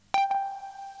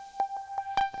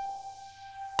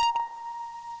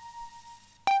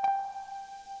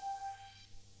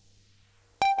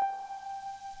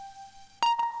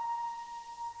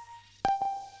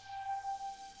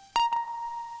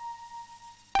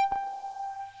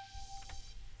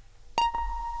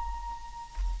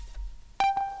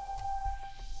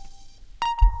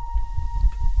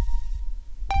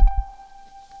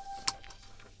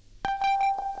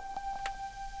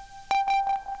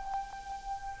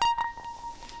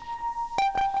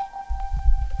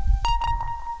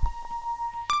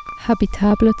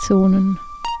Habitable Zonen.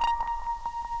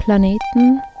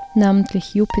 Planeten,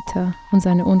 namentlich Jupiter und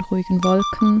seine unruhigen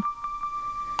Wolken,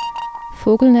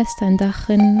 Vogelnester in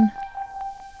Dachrinnen,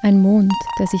 ein Mond,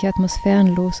 der sich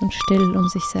atmosphärenlos und still um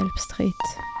sich selbst dreht.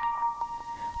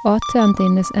 Orte, an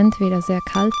denen es entweder sehr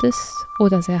kalt ist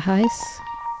oder sehr heiß,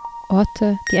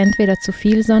 Orte, die entweder zu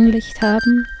viel Sonnenlicht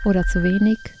haben oder zu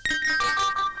wenig,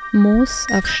 Moos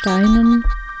auf Steinen,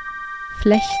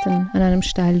 Flechten an einem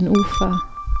steilen Ufer,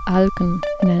 Algen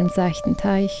in einem seichten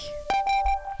Teich,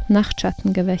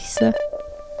 Nachtschattengewächse,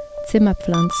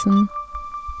 Zimmerpflanzen,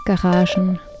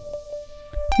 Garagen,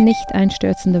 nicht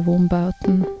einstürzende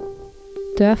Wohnbauten,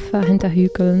 Dörfer hinter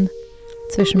Hügeln,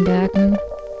 zwischen Bergen,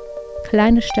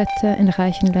 kleine Städte in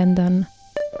reichen Ländern,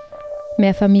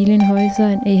 Mehrfamilienhäuser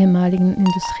in ehemaligen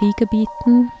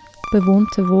Industriegebieten,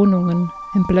 bewohnte Wohnungen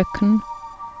in Blöcken,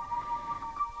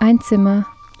 ein Zimmer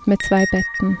mit 2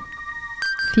 Betten,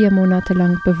 4 Monate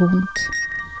lang bewohnt.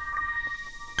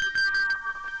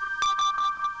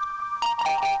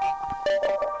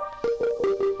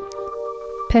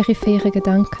 Periphere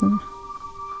Gedanken.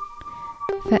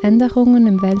 Veränderungen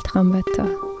im Weltraumwetter.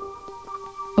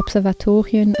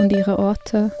 Observatorien und ihre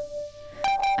Orte.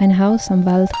 Ein Haus am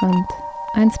Waldrand,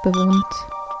 einst bewohnt.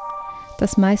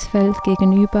 Das Maisfeld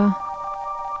gegenüber.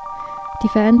 Die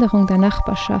Veränderung der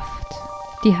Nachbarschaft.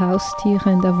 Die Haustiere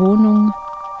in der Wohnung.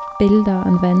 Bilder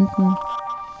an Wänden.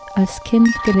 Als Kind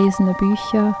gelesene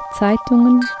Bücher,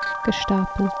 Zeitungen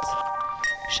gestapelt.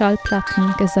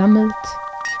 Schallplatten gesammelt.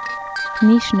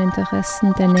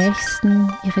 Nischeninteressen der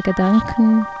Nächsten, ihre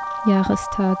Gedanken,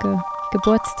 Jahrestage,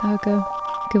 Geburtstage,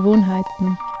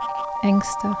 Gewohnheiten,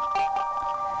 Ängste.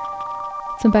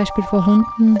 Zum Beispiel vor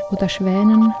Hunden oder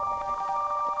Schwänen,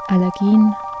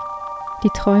 Allergien, die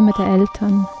Träume der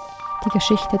Eltern, die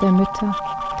Geschichte der Mütter,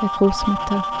 der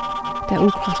Großmütter, der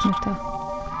Urgroßmütter.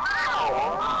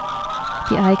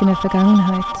 Die eigene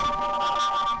Vergangenheit,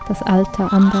 das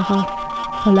Alter anderer,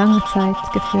 vor langer Zeit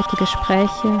geführte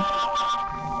Gespräche,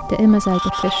 der immer selbe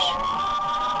Tisch,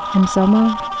 im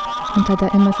Sommer unter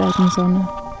der immer selben Sonne,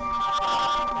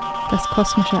 das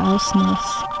kosmische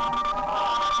Ausmaß,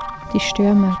 die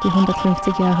Stürme, die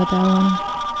 150 Jahre dauern,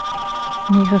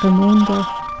 mehrere Monde,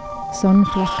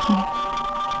 Sonnenflecken,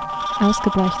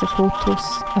 ausgebleichte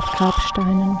Fotos auf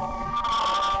Grabsteinen,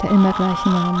 der immer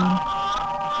gleichen Namen.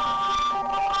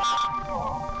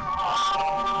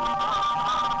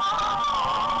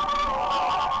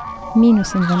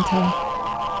 Minusinventar.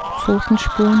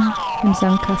 Pfotenspuren im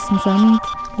Sandkasten Sand,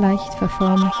 leicht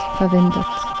verformt, verwindet.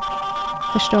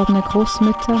 Verstorbene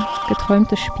Großmütter,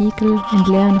 geträumte Spiegel in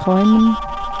leeren Räumen,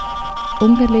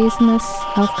 Ungelesenes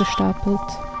aufgestapelt,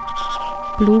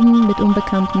 Blumen mit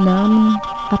unbekannten Namen,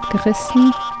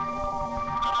 abgerissen,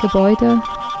 Gebäude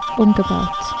umgebaut,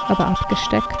 aber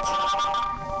abgesteckt,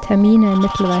 Termine in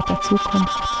mittelweiter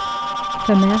Zukunft,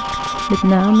 vermerkt mit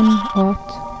Namen,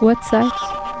 Ort, Uhrzeit,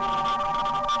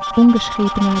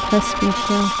 ungeschriebene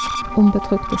Adressbücher,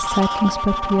 unbedrucktes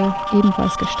Zeitungspapier,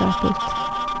 ebenfalls gestapelt.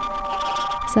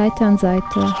 Seite an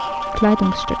Seite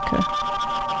Kleidungsstücke,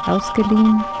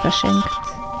 ausgeliehen, verschenkt,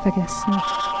 vergessen.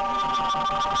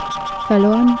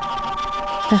 Verloren,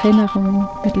 Erinnerungen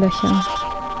mit Löchern.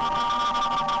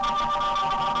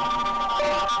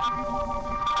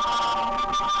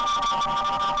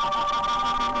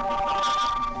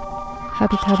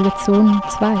 Habitable Zonen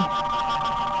 2.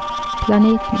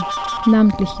 Planeten,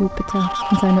 namentlich Jupiter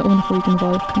und seine unruhigen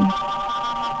Wolken.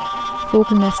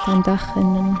 Vogelnester in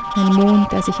Dachrinnen, ein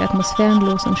Mond, der sich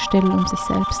atmosphärenlos und still um sich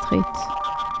selbst dreht.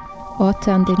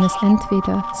 Orte, an denen es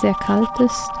entweder sehr kalt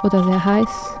ist oder sehr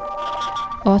heiß.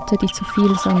 Orte, die zu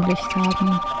viel Sonnenlicht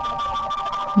haben.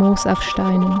 Moos auf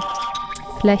Steinen,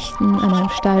 Flechten an einem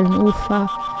steilen Ufer,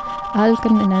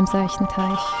 Algen in einem seichten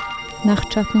Teich,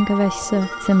 Nachtschattengewächse,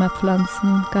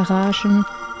 Zimmerpflanzen, Garagen,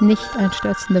 nicht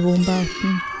einstürzende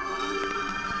Wohnbauten.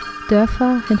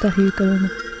 Dörfer hinter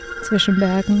Hügeln, zwischen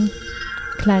Bergen,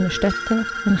 kleine Städte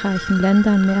in reichen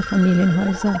Ländern,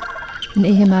 Mehrfamilienhäuser, in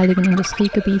ehemaligen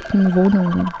Industriegebieten,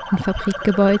 Wohnungen, in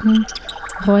Fabrikgebäuden,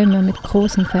 Räume mit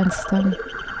großen Fenstern.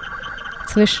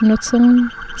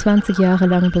 Zwischennutzungen 20 Jahre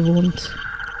lang bewohnt.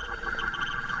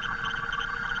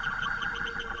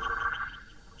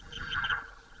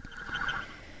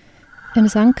 Im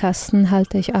Sandkasten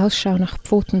halte ich Ausschau nach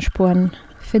Pfotenspuren,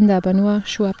 finde aber nur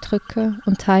Schuhabdrücke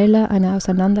und Teile einer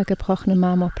auseinandergebrochenen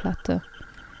Marmorplatte,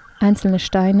 einzelne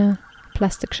Steine,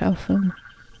 Plastikschaufeln.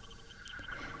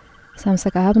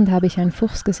 Samstagabend habe ich einen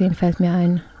Fuchs gesehen, fällt mir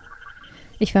ein.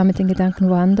 Ich war mit den Gedanken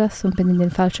woanders und bin in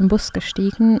den falschen Bus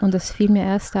gestiegen und es fiel mir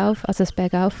erst auf, als es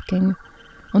bergauf ging.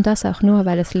 Und das auch nur,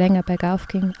 weil es länger bergauf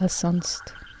ging als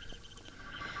sonst.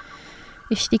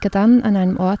 Ich stieg dann an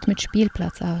einem Ort mit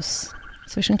Spielplatz aus,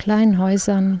 zwischen kleinen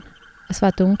Häusern. Es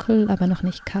war dunkel, aber noch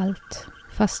nicht kalt,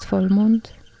 fast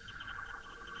Vollmond.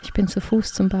 Ich bin zu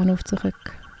Fuß zum Bahnhof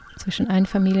zurück, zwischen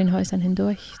Einfamilienhäusern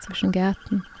hindurch, zwischen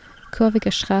Gärten,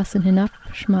 kurvige Straßen hinab,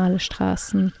 schmale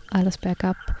Straßen, alles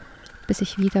bergab, bis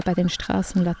ich wieder bei den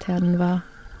Straßenlaternen war.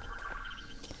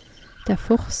 Der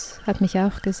Fuchs hat mich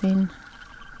auch gesehen,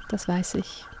 das weiß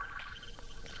ich.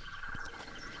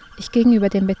 Ich ging über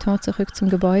den Beton zurück zum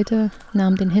Gebäude,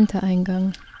 nahm den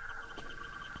Hintereingang.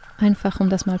 Einfach,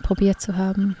 um das mal probiert zu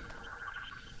haben.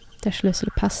 Der Schlüssel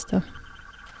passte.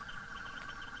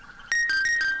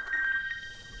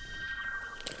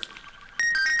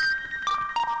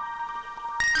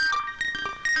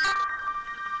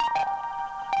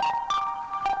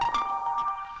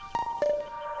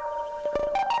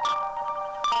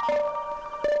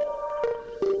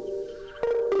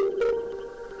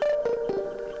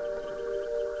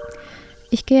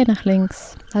 Ich gehe nach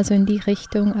links, also in die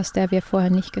Richtung, aus der wir vorher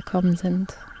nicht gekommen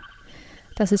sind.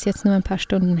 Das ist jetzt nur ein paar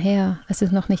Stunden her, es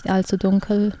ist noch nicht allzu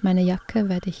dunkel, meine Jacke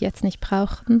werde ich jetzt nicht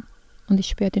brauchen und ich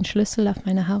spüre den Schlüssel auf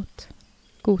meiner Haut.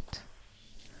 Gut.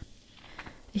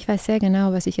 Ich weiß sehr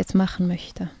genau, was ich jetzt machen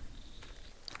möchte.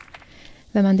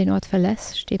 Wenn man den Ort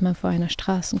verlässt, steht man vor einer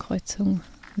Straßenkreuzung.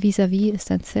 Vis-à-vis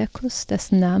ist ein Zirkus,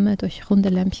 dessen Name durch runde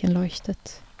Lämpchen leuchtet.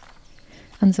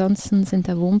 Ansonsten sind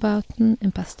da Wohnbauten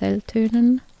in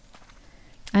Pastelltönen,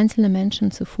 einzelne Menschen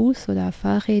zu Fuß oder auf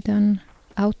Fahrrädern,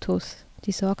 Autos,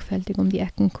 die sorgfältig um die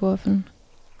Ecken kurven.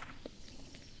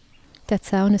 Der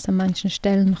Zaun ist an manchen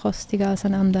Stellen rostiger als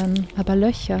an anderen, aber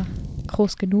Löcher,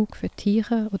 groß genug für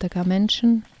Tiere oder gar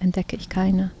Menschen, entdecke ich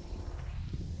keine.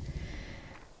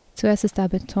 Zuerst ist da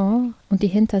Beton und die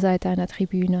Hinterseite einer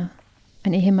Tribüne,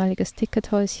 ein ehemaliges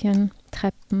Tickethäuschen,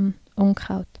 Treppen,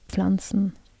 Unkraut,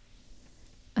 Pflanzen.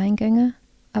 Eingänge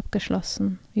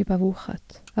abgeschlossen,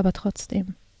 überwuchert, aber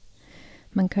trotzdem.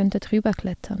 Man könnte drüber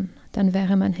klettern, dann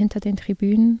wäre man hinter den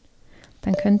Tribünen,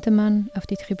 dann könnte man auf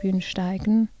die Tribünen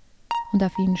steigen und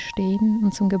auf ihnen stehen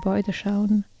und zum Gebäude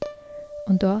schauen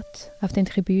und dort auf den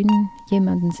Tribünen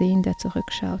jemanden sehen, der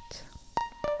zurückschaut.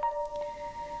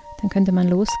 Dann könnte man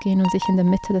losgehen und sich in der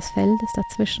Mitte des Feldes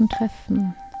dazwischen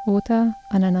treffen oder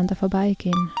aneinander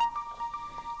vorbeigehen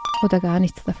oder gar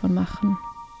nichts davon machen.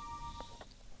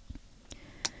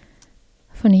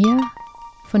 Von hier,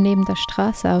 von neben der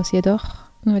Straße aus jedoch,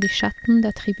 nur die Schatten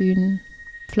der Tribünen,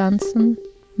 Pflanzen,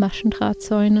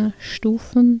 Maschendrahtzäune,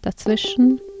 Stufen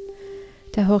dazwischen,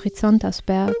 der Horizont aus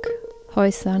Berg,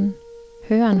 Häusern,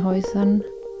 höheren Häusern,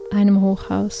 einem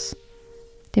Hochhaus,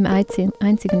 dem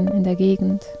einzigen in der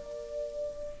Gegend.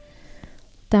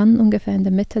 Dann ungefähr in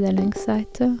der Mitte der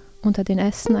Längsseite, unter den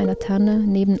Ästen einer Tanne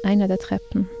neben einer der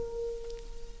Treppen,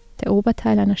 der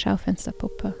Oberteil einer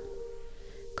Schaufensterpuppe.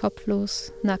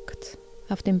 Kopflos, nackt,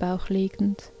 auf dem Bauch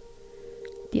liegend.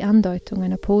 Die Andeutung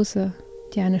einer Pose,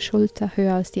 die eine Schulter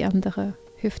höher als die andere,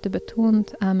 Hüfte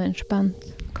betont, Arme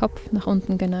entspannt, Kopf nach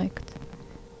unten geneigt,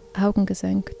 Augen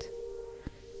gesenkt.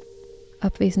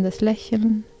 Abwesendes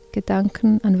Lächeln,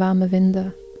 Gedanken an warme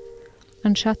Winde,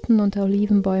 an Schatten unter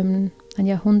Olivenbäumen, an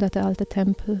jahrhundertealte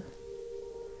Tempel,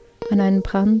 an einen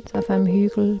Brand auf einem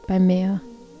Hügel beim Meer,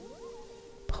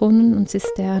 Brunnen und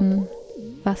Zisternen,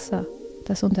 Wasser,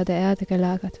 das unter der Erde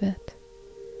gelagert wird.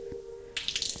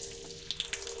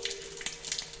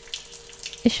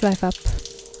 Ich schweife ab.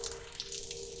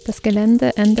 Das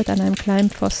Gelände endet an einem kleinen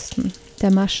Pfosten.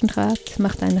 Der Maschendraht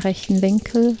macht einen rechten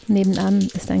Winkel, nebenan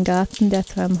ist ein Garten, der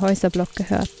zu einem Häuserblock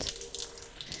gehört.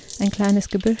 Ein kleines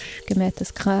Gebüsch,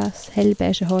 gemähtes Gras,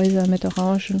 hellbeige Häuser mit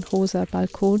orangen, rosa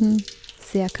Balkonen,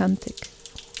 sehr kantig.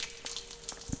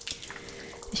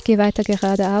 Ich gehe weiter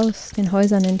geradeaus, den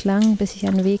Häusern entlang, bis ich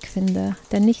einen Weg finde,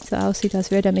 der nicht so aussieht,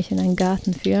 als würde er mich in einen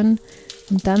Garten führen,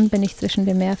 und dann bin ich zwischen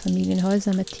den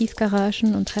Mehrfamilienhäusern mit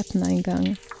Tiefgaragen und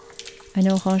Treppeneingang.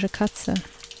 Eine orange Katze,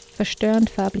 verstörend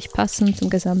farblich passend zum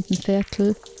gesamten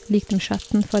Viertel, liegt im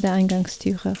Schatten vor der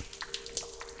Eingangstüre.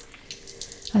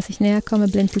 Als ich näher komme,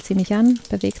 blinzelt sie mich an,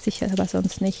 bewegt sich aber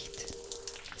sonst nicht.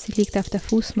 Sie liegt auf der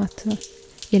Fußmatte,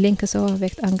 ihr linkes Ohr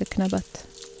wirkt angeknabbert.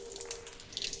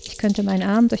 Ich könnte meinen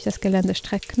Arm durch das Gelände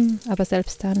strecken, aber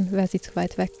selbst dann wäre sie zu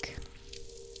weit weg.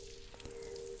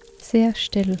 Sehr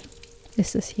still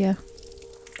ist es hier.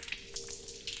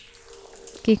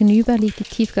 Gegenüber liegt die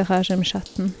Tiefgarage im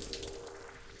Schatten.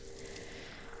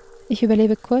 Ich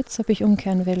überlege kurz, ob ich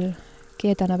umkehren will,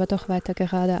 gehe dann aber doch weiter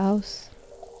geradeaus.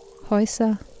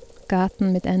 Häuser,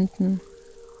 Garten mit Enten,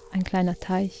 ein kleiner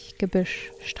Teich,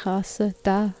 Gebüsch, Straße,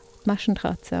 da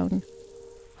Maschendrahtzaun,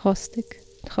 rostig,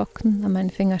 trocken an meinen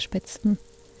Fingerspitzen.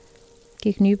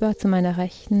 Gegenüber zu meiner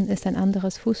Rechten ist ein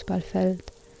anderes Fußballfeld,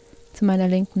 Zu meiner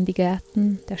Linken die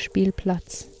Gärten, der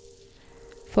Spielplatz.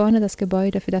 Vorne das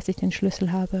Gebäude, für das ich den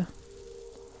Schlüssel habe.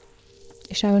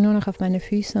 Ich schaue nur noch auf meine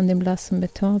Füße an dem blassen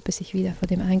Beton, bis ich wieder vor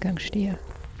dem Eingang stehe.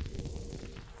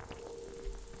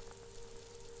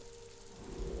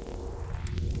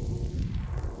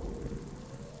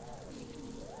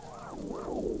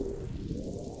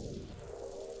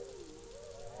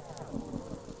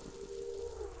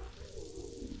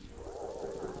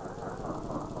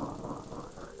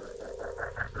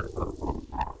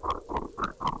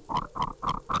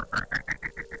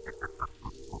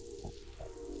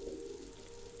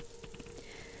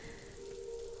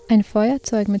 Ein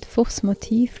Feuerzeug mit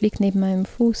Fuchsmotiv liegt neben meinem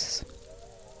Fuß.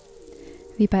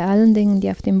 Wie bei allen Dingen,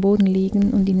 die auf dem Boden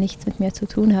liegen und die nichts mit mir zu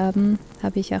tun haben,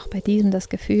 habe ich auch bei diesem das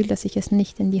Gefühl, dass ich es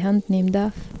nicht in die Hand nehmen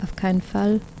darf, auf keinen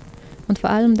Fall. Und vor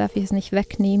allem darf ich es nicht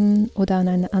wegnehmen oder an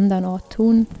einen anderen Ort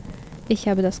tun. Ich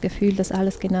habe das Gefühl, dass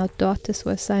alles genau dort ist, wo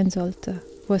es sein sollte,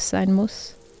 wo es sein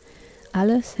muss.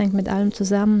 Alles hängt mit allem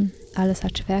zusammen, alles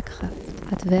hat Schwerkraft,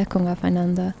 hat Wirkung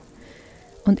aufeinander.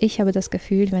 Und ich habe das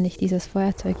Gefühl, wenn ich dieses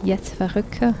Feuerzeug jetzt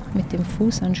verrücke, mit dem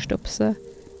Fuß anstupse,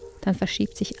 dann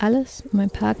verschiebt sich alles um ein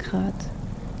paar Grad,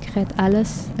 gerät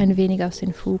alles ein wenig aus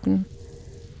den Fugen,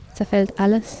 zerfällt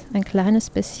alles ein kleines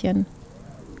bisschen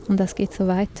und das geht so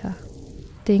weiter,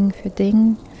 Ding für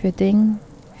Ding, für Ding,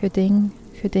 für Ding,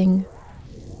 für Ding.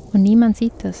 Und niemand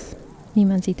sieht das,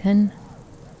 niemand sieht hin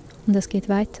und es geht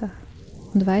weiter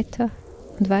und weiter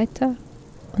und weiter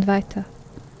und weiter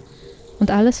und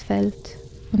alles fällt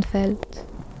und fällt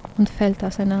und fällt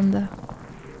auseinander.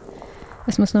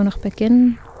 Es muss nur noch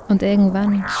beginnen und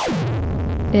irgendwann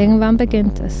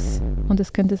beginnt es. Und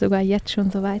es könnte sogar jetzt schon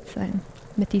soweit sein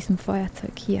mit diesem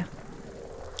Feuerzeug hier.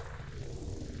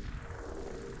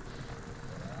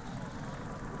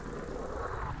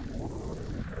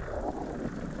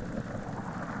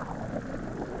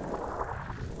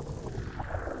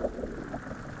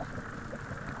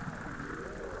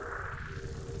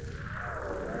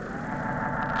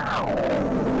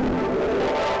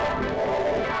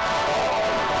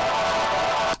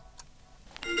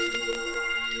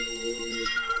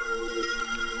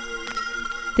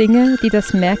 Dinge, die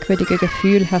das merkwürdige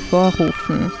Gefühl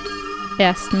hervorrufen.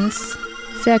 Erstens,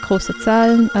 sehr große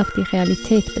Zahlen auf die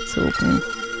Realität bezogen.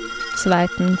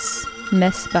 Zweitens,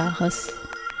 Messbares.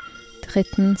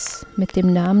 Drittens, mit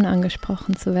dem Namen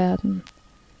angesprochen zu werden.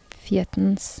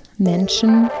 Viertens,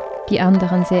 Menschen, die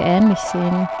anderen sehr ähnlich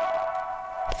sehen.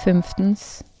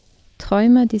 Fünftens,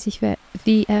 Träume, die sich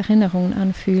wie Erinnerungen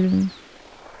anfühlen.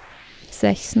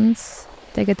 Sechstens,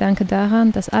 der Gedanke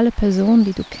daran, dass alle Personen,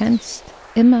 die du kennst,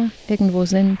 immer irgendwo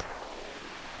sind.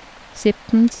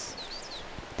 Siebtens,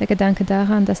 der Gedanke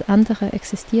daran, dass andere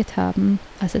existiert haben,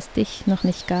 als es dich noch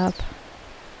nicht gab.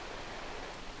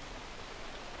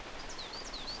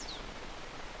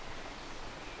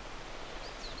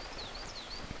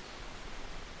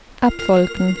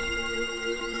 Abfolgen.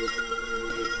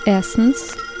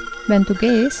 Erstens, wenn du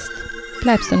gehst,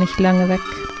 bleibst du nicht lange weg.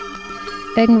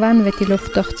 Irgendwann wird die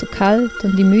Luft doch zu kalt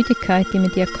und die Müdigkeit, die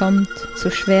mit dir kommt,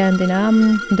 zu schwer in den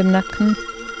Armen und im Nacken.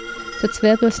 Du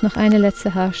zwirbelst noch eine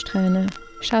letzte Haarsträhne,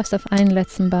 schaust auf einen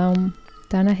letzten Baum,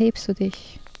 dann erhebst du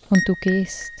dich und du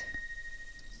gehst.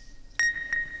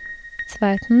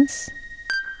 Zweitens,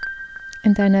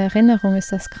 in deiner Erinnerung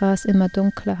ist das Gras immer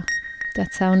dunkler, der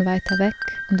Zaun weiter weg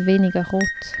und weniger rot,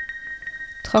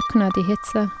 trockener die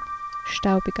Hitze,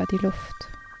 staubiger die Luft.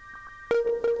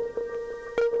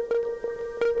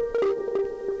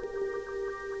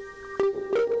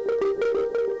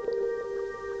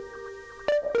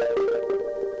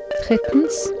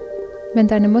 Drittens, wenn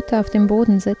deine Mutter auf dem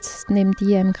Boden sitzt, neben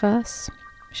dir im Gras,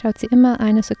 schaut sie immer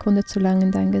eine Sekunde zu lang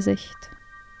in dein Gesicht.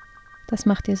 Das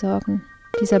macht dir Sorgen,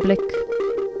 dieser Blick,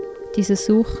 dieses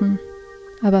Suchen,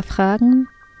 aber Fragen,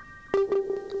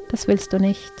 das willst du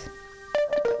nicht.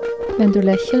 Wenn du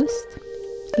lächelst,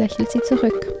 lächelt sie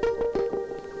zurück.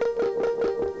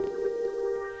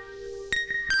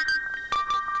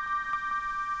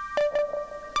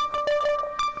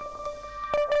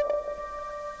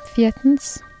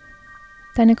 Viertens,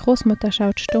 deine Großmutter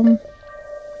schaut stumm.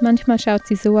 Manchmal schaut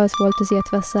sie so, als wollte sie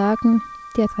etwas sagen,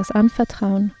 dir etwas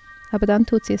anvertrauen, aber dann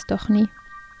tut sie es doch nie.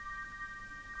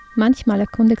 Manchmal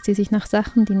erkundigt sie sich nach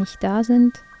Sachen, die nicht da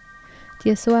sind, die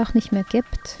es so auch nicht mehr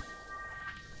gibt.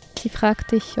 Sie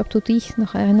fragt dich, ob du dich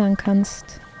noch erinnern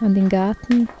kannst an den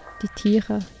Garten, die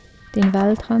Tiere, den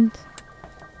Waldrand,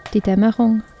 die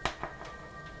Dämmerung.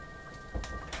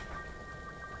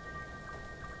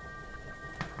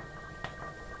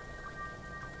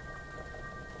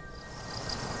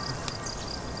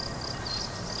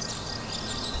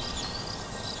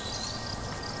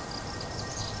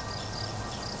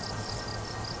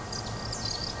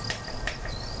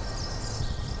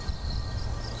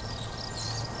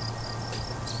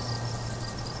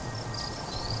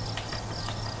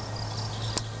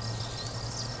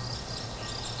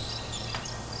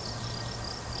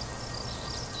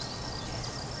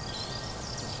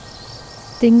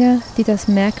 Dinge, die das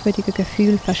merkwürdige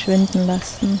Gefühl verschwinden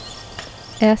lassen.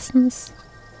 Erstens,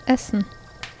 Essen.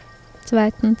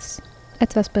 Zweitens,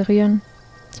 etwas berühren,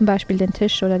 zum Beispiel den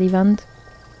Tisch oder die Wand.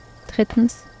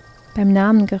 Drittens, beim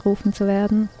Namen gerufen zu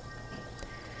werden.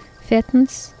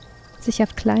 Viertens, sich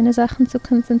auf kleine Sachen zu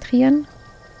konzentrieren.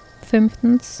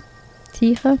 Fünftens,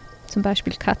 Tiere, zum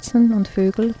Beispiel Katzen und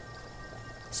Vögel.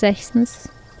 Sechstens,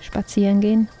 spazieren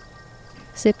gehen.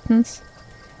 Siebtens,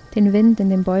 den Wind in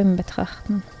den Bäumen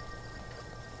betrachten.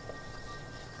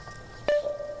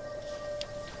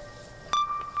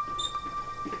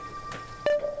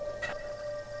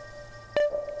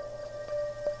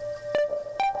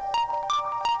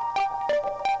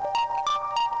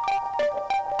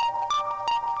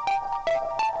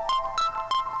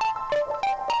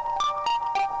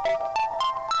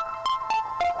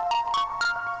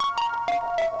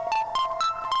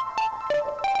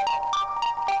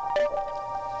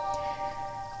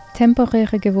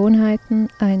 Temporäre Gewohnheiten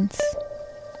 1.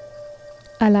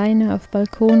 Alleine auf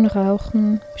Balkon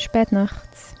rauchen, spät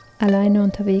nachts, alleine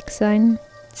unterwegs sein,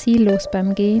 ziellos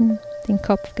beim Gehen, den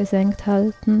Kopf gesenkt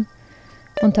halten,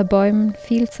 unter Bäumen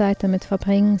viel Zeit damit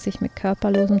verbringen, sich mit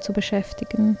Körperlosem zu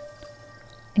beschäftigen,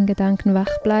 in Gedanken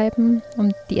wach bleiben,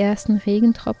 um die ersten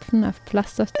Regentropfen auf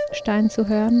Pflasterstein zu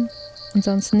hören und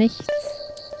sonst nichts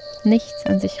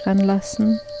an sich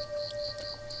ranlassen.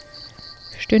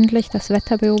 Stündlich das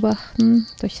Wetter beobachten,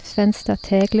 durchs Fenster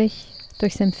täglich,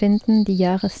 durchs Empfinden die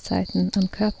Jahreszeiten am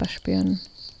Körper spüren,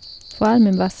 vor allem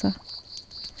im Wasser.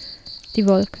 Die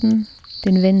Wolken,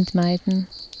 den Wind meiden,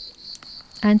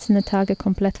 einzelne Tage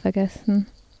komplett vergessen,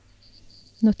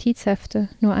 Notizhefte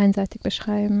nur einseitig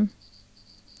beschreiben,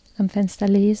 am Fenster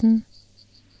lesen,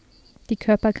 die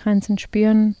Körpergrenzen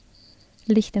spüren,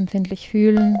 lichtempfindlich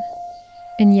fühlen,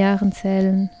 in Jahren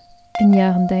zählen, in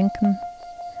Jahren denken.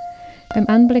 Beim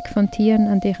Anblick von Tieren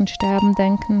an deren Sterben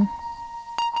denken,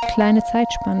 kleine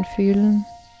Zeitspannen fühlen,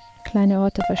 kleine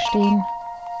Orte verstehen.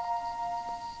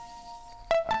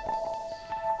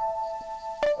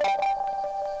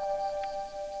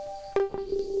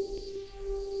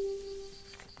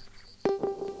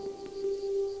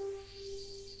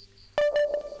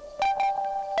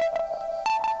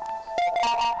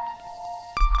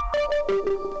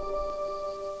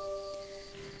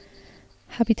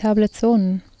 Habitable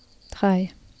Zonen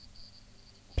 3.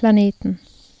 Planeten,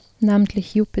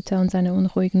 namentlich Jupiter und seine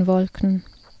unruhigen Wolken,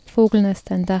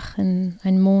 Vogelnester in Dachinnen,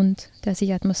 ein Mond, der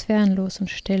sich atmosphärenlos und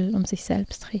still um sich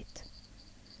selbst dreht.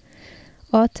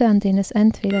 Orte, an denen es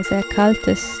entweder sehr kalt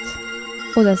ist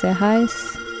oder sehr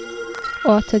heiß,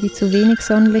 Orte, die zu wenig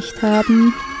Sonnenlicht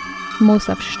haben, Moos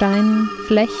auf Steinen,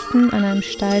 Flechten an einem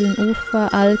steilen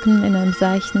Ufer, Algen in einem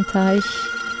seichten Teich,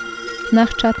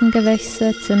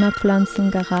 Nachtschattengewächse,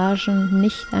 Zimmerpflanzen, Garagen,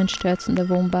 nicht einstürzende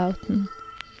Wohnbauten,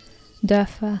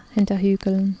 Dörfer hinter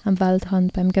Hügeln, am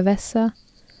Waldrand beim Gewässer,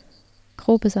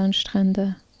 grobe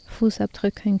Sandstrände,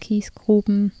 Fußabdrücke in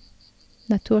Kiesgruben,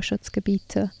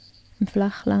 Naturschutzgebiete im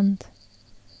Flachland,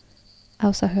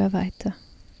 außer Hörweite.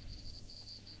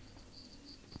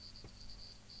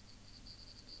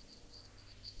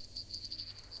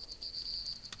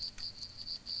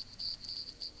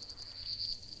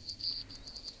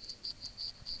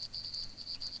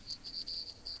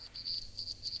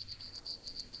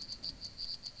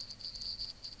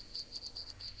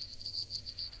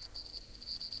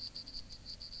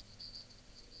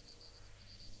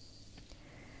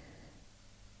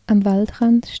 Am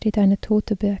Waldrand steht eine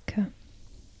tote Birke.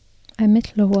 Ein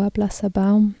mittelhoher, blasser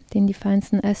Baum, dem die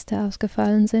feinsten Äste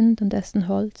ausgefallen sind und dessen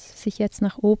Holz sich jetzt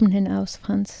nach oben hin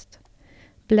ausfranst.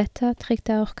 Blätter trägt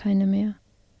er auch keine mehr.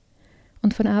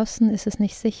 Und von außen ist es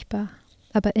nicht sichtbar,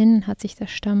 aber innen hat sich der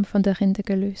Stamm von der Rinde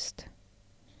gelöst.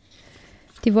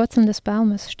 Die Wurzeln des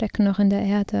Baumes stecken noch in der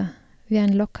Erde, wie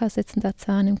ein locker sitzender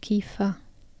Zahn im Kiefer.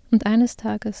 Und eines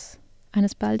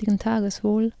baldigen Tages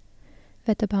wohl,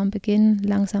 wird der Baum beginnen,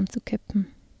 langsam zu kippen.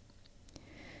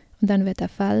 Und dann wird er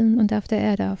fallen und auf der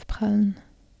Erde aufprallen,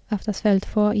 auf das Feld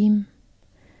vor ihm,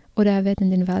 oder er wird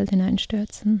in den Wald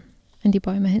hineinstürzen, in die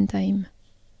Bäume hinter ihm.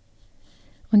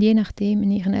 Und je nachdem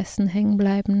in ihren Ästen hängen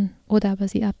bleiben oder aber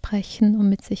sie abbrechen und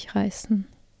mit sich reißen.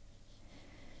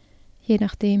 Je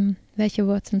nachdem, welche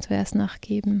Wurzeln zuerst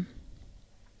nachgeben.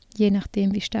 Je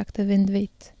nachdem, wie stark der Wind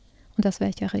weht und aus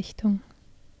welcher Richtung.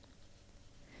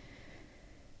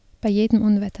 Bei jedem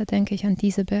Unwetter denke ich an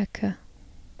diese Birke.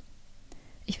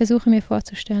 Ich versuche mir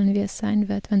vorzustellen, wie es sein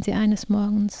wird, wenn sie eines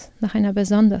Morgens nach einer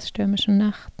besonders stürmischen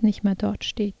Nacht nicht mehr dort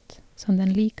steht, sondern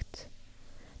liegt,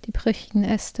 die brüchigen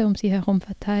Äste um sie herum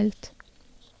verteilt,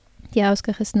 die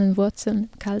ausgerissenen Wurzeln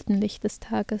im kalten Licht des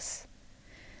Tages,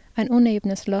 ein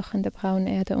unebenes Loch in der braunen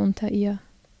Erde unter ihr.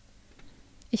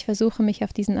 Ich versuche mich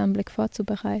auf diesen Anblick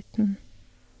vorzubereiten.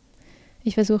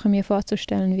 Ich versuche mir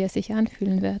vorzustellen, wie es sich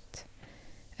anfühlen wird,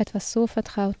 etwas so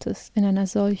Vertrautes in einer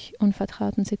solch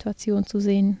unvertrauten Situation zu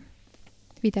sehen,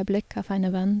 wie der Blick auf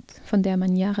eine Wand, von der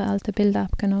man jahrealte Bilder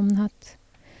abgenommen hat,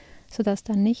 sodass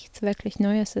da nichts wirklich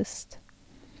Neues ist,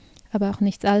 aber auch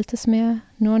nichts Altes mehr,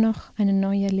 nur noch eine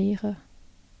neue Leere.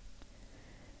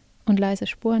 Und leise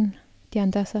Spuren, die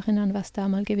an das erinnern, was da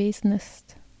mal gewesen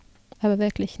ist, aber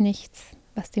wirklich nichts,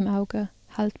 was dem Auge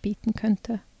Halt bieten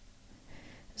könnte.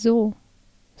 So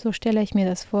stelle ich mir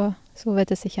das vor, so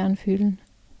wird es sich anfühlen.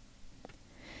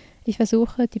 Ich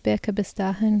versuche, die Birke bis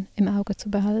dahin im Auge zu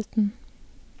behalten.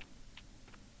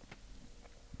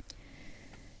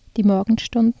 Die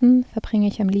Morgenstunden verbringe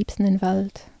ich am liebsten im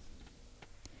Wald.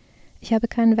 Ich habe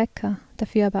keinen Wecker,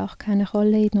 dafür aber auch keine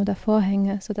Rollläden oder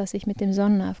Vorhänge, sodass ich mit dem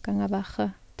Sonnenaufgang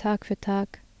erwache, Tag für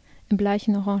Tag, im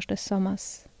bleichen Orange des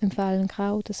Sommers, im fahlen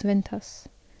Grau des Winters,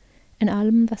 in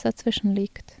allem, was dazwischen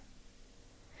liegt.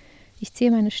 Ich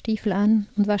ziehe meine Stiefel an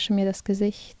und wasche mir das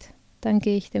Gesicht, dann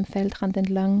gehe ich dem Feldrand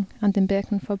entlang, an den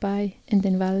Birken vorbei, in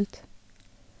den Wald.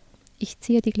 Ich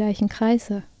ziehe die gleichen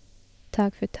Kreise,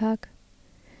 Tag für Tag.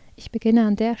 Ich beginne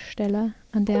an der Stelle,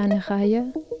 an der eine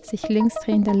Reihe sich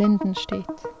linksdrehender Linden steht.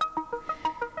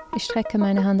 Ich strecke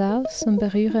meine Hand aus und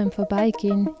berühre im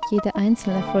Vorbeigehen jede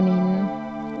einzelne von ihnen.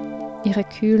 Ihre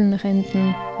kühlen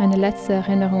Rinden, eine letzte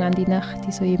Erinnerung an die Nacht,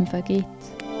 die soeben vergeht.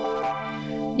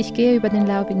 Ich gehe über den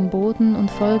laubigen Boden und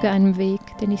folge einem Weg,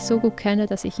 den ich so gut kenne,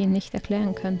 dass ich ihn nicht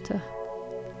erklären könnte.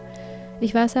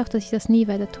 Ich weiß auch, dass ich das nie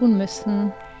werde tun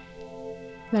müssen,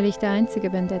 weil ich der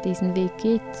Einzige bin, der diesen Weg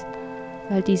geht,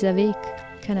 weil dieser Weg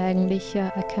kein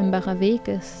eigentlicher erkennbarer Weg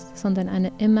ist, sondern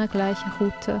eine immer gleiche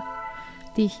Route,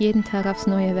 die ich jeden Tag aufs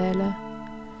Neue wähle,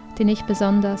 die nicht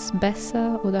besonders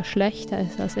besser oder schlechter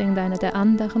ist als irgendeine der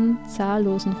anderen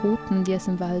zahllosen Routen, die es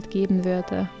im Wald geben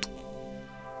würde,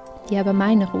 die aber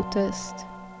meine Route ist,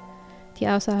 die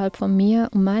außerhalb von mir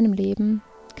und meinem Leben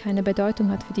keine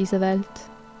Bedeutung hat für diese Welt.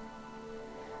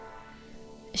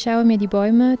 Ich schaue mir die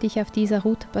Bäume, die ich auf dieser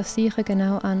Route passiere,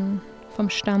 genau an, vom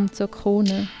Stamm zur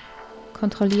Krone,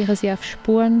 kontrolliere sie auf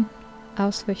Spuren,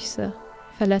 Auswüchse,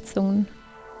 Verletzungen,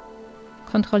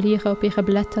 kontrolliere, ob ihre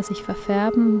Blätter sich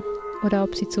verfärben oder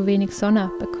ob sie zu wenig Sonne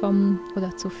abbekommen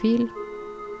oder zu viel,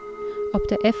 ob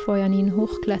der Efeu an ihnen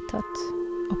hochklettert,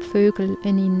 ob Vögel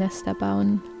in ihnen Nester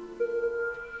bauen.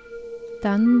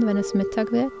 Dann, wenn es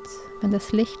Mittag wird, wenn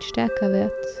das Licht stärker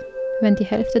wird, wenn die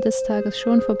Hälfte des Tages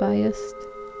schon vorbei ist,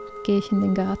 gehe ich in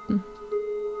den Garten.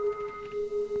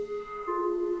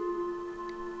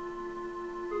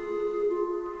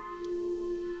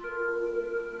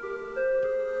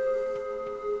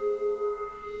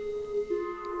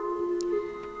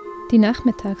 Die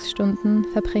Nachmittagsstunden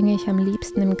verbringe ich am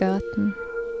liebsten im Garten.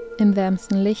 Im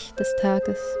wärmsten Licht des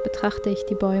Tages betrachte ich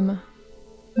die Bäume,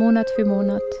 Monat für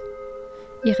Monat,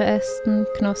 ihre Ästen,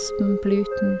 Knospen,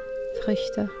 Blüten,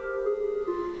 Früchte.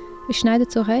 Ich schneide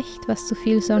zurecht, was zu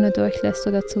viel Sonne durchlässt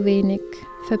oder zu wenig,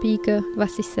 verbiege,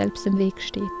 was sich selbst im Weg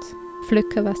steht,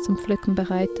 pflücke, was zum Pflücken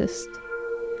bereit ist,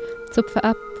 zupfe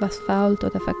ab, was fault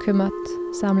oder verkümmert,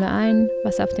 sammle ein,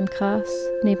 was auf dem Gras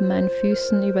neben meinen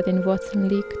Füßen über den Wurzeln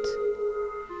liegt,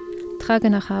 trage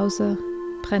nach Hause,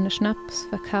 brenne Schnaps,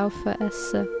 verkaufe,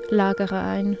 esse, lagere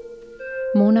ein,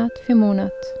 Monat für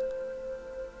Monat.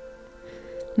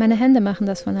 Meine Hände machen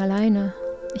das von alleine.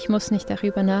 Ich muss nicht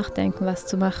darüber nachdenken, was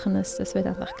zu machen ist. Es wird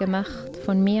einfach gemacht,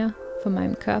 von mir, von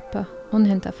meinem Körper,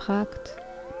 unhinterfragt.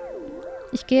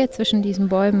 Ich gehe zwischen diesen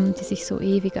Bäumen, die sich so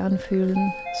ewig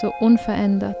anfühlen, so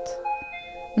unverändert,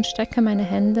 und strecke meine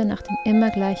Hände nach den immer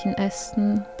gleichen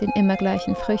Ästen, den immer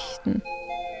gleichen Früchten.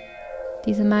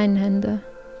 Diese meinen Hände,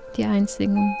 die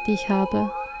einzigen, die ich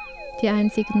habe, die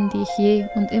einzigen, die ich je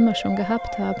und immer schon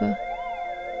gehabt habe.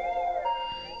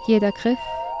 Jeder Griff,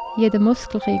 jede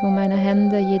Muskelregung meiner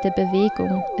Hände, jede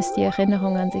Bewegung ist die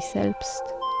Erinnerung an sich selbst.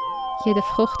 Jede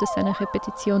Frucht ist eine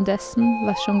Repetition dessen,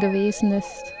 was schon gewesen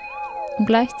ist. Und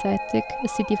gleichzeitig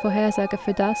ist sie die Vorhersage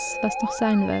für das, was noch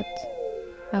sein wird,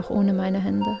 auch ohne meine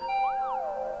Hände.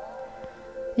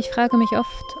 Ich frage mich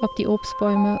oft, ob die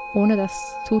Obstbäume ohne das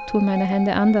Zutun meiner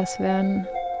Hände anders wären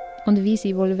und wie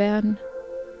sie wohl wären.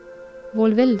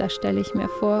 Wohl wilder, stelle ich mir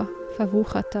vor,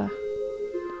 verwucherter.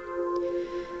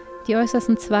 Die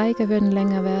äußersten Zweige würden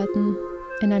länger werden,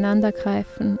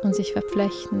 ineinandergreifen und sich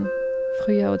verflechten,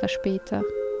 früher oder später.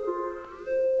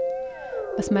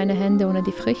 Was meine Hände ohne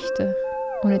die Früchte,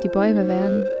 ohne die Bäume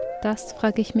wären, das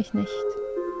frage ich mich nicht.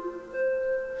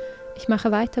 Ich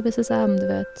mache weiter, bis es Abend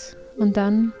wird, und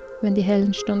dann, wenn die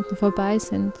hellen Stunden vorbei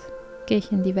sind, gehe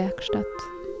ich in die Werkstatt.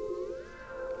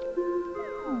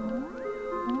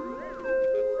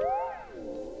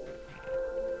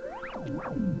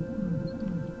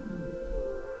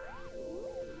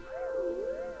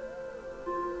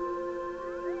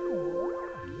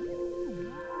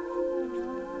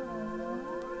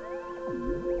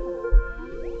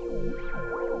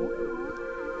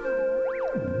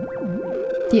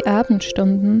 Die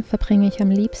Abendstunden verbringe ich am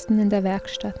liebsten in der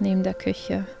Werkstatt neben der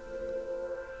Küche.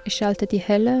 Ich schalte die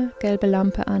helle, gelbe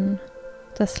Lampe an.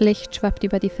 Das Licht schwappt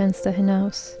über die Fenster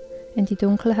hinaus, in die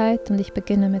Dunkelheit, und ich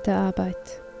beginne mit der Arbeit.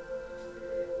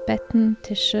 Betten,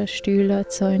 Tische, Stühle,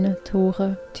 Zäune,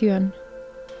 Tore, Türen.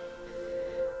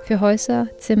 Für Häuser,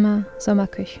 Zimmer,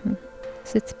 Sommerküchen.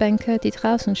 Sitzbänke, die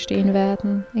draußen stehen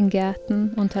werden, in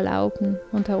Gärten, unter Lauben,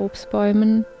 unter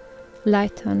Obstbäumen,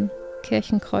 Leitern,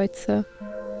 Kirchenkreuze,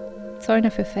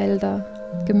 Zäune für Felder,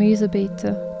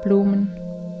 Gemüsebeete, Blumen,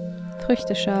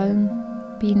 Früchteschalen,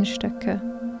 Bienenstöcke,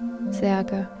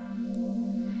 Särge.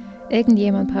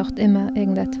 Irgendjemand braucht immer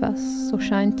irgendetwas, so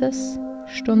scheint es.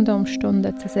 Stunde um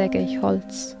Stunde zersäge ich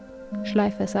Holz,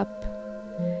 schleife es ab,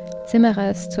 zimmere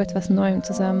es zu etwas Neuem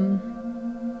zusammen.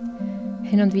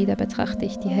 Hin und wieder betrachte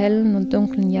ich die hellen und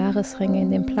dunklen Jahresringe in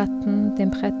den Platten,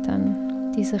 den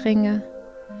Brettern, diese Ringe,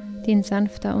 die in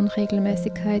sanfter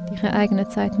Unregelmäßigkeit ihre eigene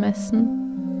Zeit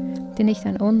messen, die nicht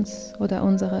an uns oder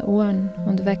unsere Uhren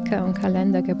und Wecker und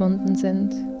Kalender gebunden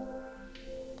sind.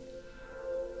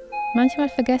 Manchmal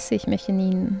vergesse ich mich in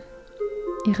ihnen.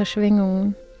 Ihre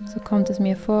Schwingungen, so kommt es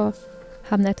mir vor,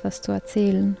 haben etwas zu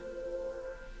erzählen.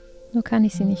 Nur kann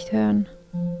ich sie nicht hören,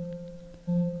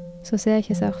 so sehr ich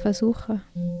es auch versuche.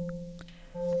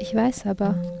 Ich weiß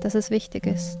aber, dass es wichtig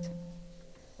ist,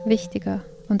 wichtiger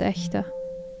und echter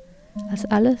als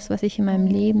alles, was ich in meinem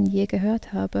Leben je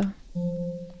gehört habe.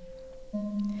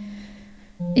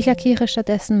 Ich lackiere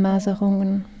stattdessen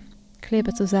Maserungen,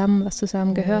 klebe zusammen, was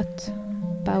zusammengehört,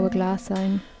 baue Glas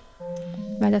ein,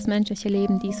 weil das menschliche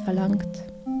Leben dies verlangt,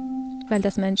 weil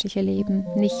das menschliche Leben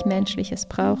nicht Menschliches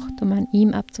braucht, um an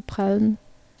ihm abzuprallen,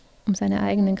 um seine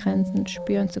eigenen Grenzen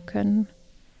spüren zu können,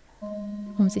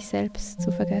 um sich selbst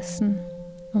zu vergessen,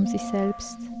 um sich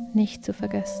selbst nicht zu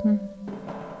vergessen.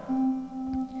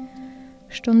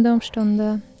 Stunde um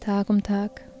Stunde, Tag um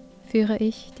Tag führe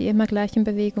ich die immer gleichen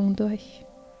Bewegungen durch.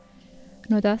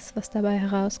 Nur das, was dabei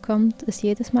herauskommt, ist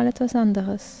jedes Mal etwas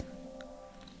anderes.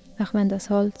 Auch wenn das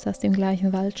Holz aus dem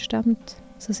gleichen Wald stammt,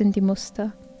 so sind die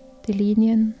Muster, die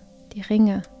Linien, die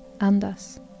Ringe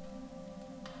anders.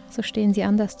 So stehen sie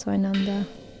anders zueinander.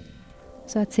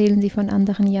 So erzählen sie von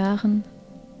anderen Jahren,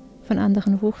 von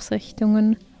anderen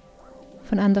Wuchsrichtungen,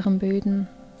 von anderen Böden,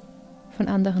 von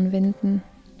anderen Winden.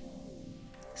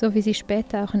 So wie sie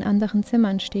später auch in anderen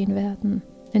Zimmern stehen werden,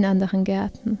 in anderen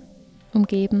Gärten,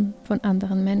 umgeben von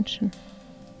anderen Menschen.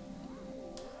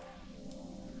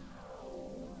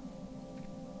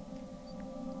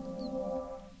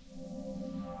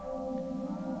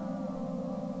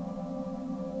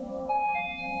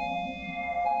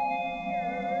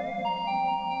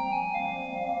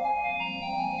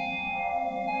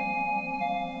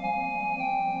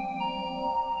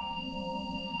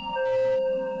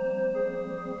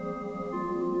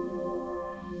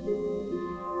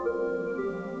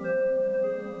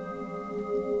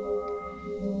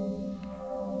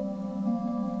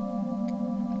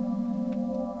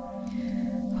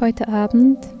 Heute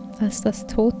Abend, als das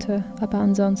tote, aber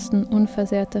ansonsten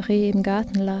unversehrte Reh im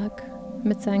Garten lag,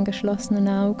 mit seinen geschlossenen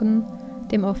Augen,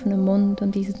 dem offenen Mund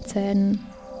und diesen Zähnen,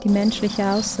 die menschlich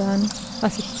aussahen,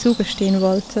 was ich zugestehen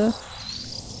wollte,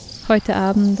 heute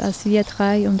Abend, als wir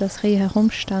drei um das Reh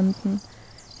herumstanden,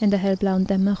 in der hellblauen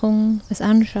Dämmerung, es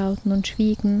anschauten und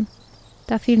schwiegen,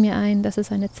 da fiel mir ein, dass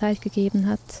es eine Zeit gegeben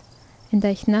hat, in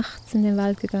der ich nachts in den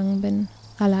Wald gegangen bin,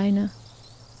 alleine.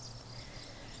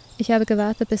 Ich habe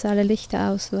gewartet, bis alle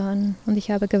Lichter aus waren, und ich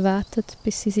habe gewartet,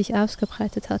 bis sie sich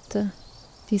ausgebreitet hatte,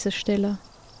 diese Stille.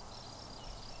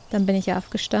 Dann bin ich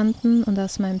aufgestanden und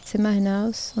aus meinem Zimmer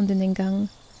hinaus und in den Gang,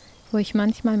 wo ich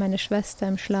manchmal meine Schwester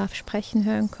im Schlaf sprechen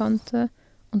hören konnte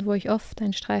und wo ich oft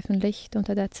ein Streifen Licht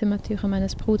unter der Zimmertüre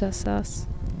meines Bruders saß.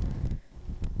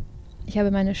 Ich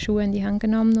habe meine Schuhe in die Hand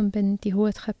genommen und bin die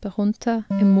hohe Treppe runter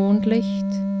im Mondlicht.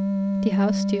 Die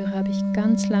Haustüre habe ich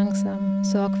ganz langsam,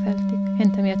 sorgfältig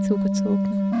hinter mir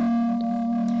zugezogen.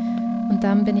 Und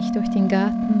dann bin ich durch den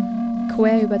Garten,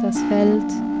 quer über das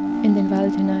Feld, in den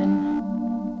Wald hinein.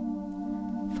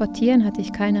 Vor Tieren hatte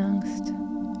ich keine Angst,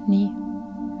 nie.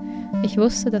 Ich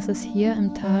wusste, dass es hier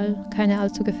im Tal keine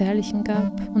allzu gefährlichen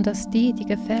gab und dass die, die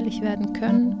gefährlich werden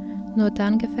können, nur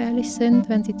dann gefährlich sind,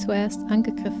 wenn sie zuerst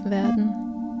angegriffen werden.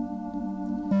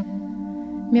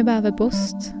 Mir war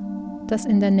bewusst, dass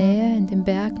in der Nähe, in den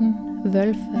Bergen,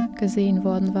 Wölfe gesehen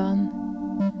worden waren.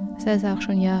 Es ist auch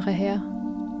schon Jahre her.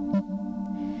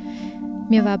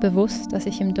 Mir war bewusst, dass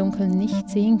ich im Dunkeln nicht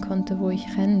sehen konnte, wo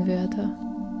ich rennen würde.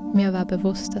 Mir war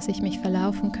bewusst, dass ich mich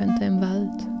verlaufen könnte im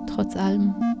Wald, trotz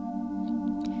allem.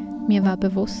 Mir war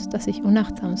bewusst, dass ich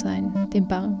unachtsam sein, den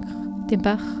Bach,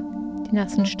 die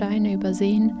nassen Steine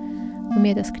übersehen wo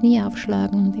mir das Knie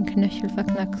aufschlagen und den Knöchel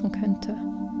verknacksen könnte,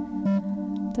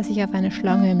 dass ich auf eine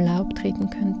Schlange im Laub treten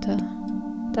könnte.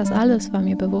 Das alles war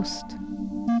mir bewusst.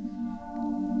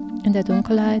 In der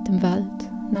Dunkelheit im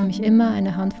Wald nahm ich immer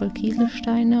eine Handvoll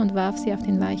Kieselsteine und warf sie auf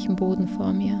den weichen Boden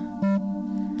vor mir.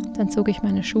 Dann zog ich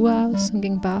meine Schuhe aus und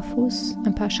ging barfuß,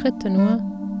 ein paar Schritte nur,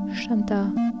 stand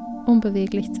da,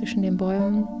 unbeweglich zwischen den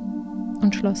Bäumen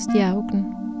und schloss die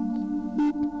Augen.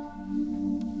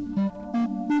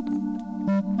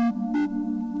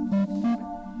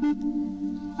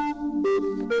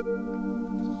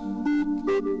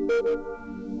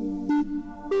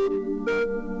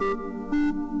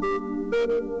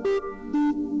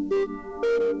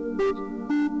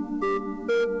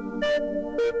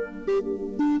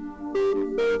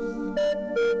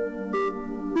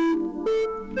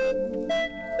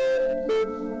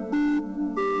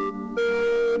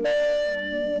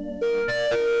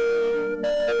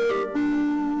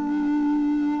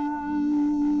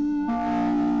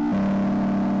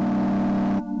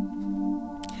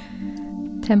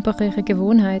 Temporäre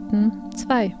Gewohnheiten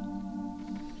 2.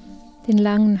 Den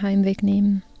langen Heimweg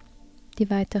nehmen, die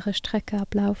weitere Strecke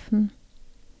ablaufen,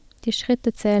 die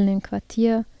Schritte zählen im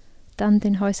Quartier, dann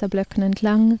den Häuserblöcken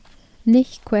entlang,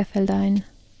 nicht querfeldein,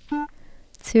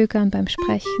 zögern beim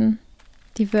Sprechen,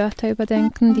 die Wörter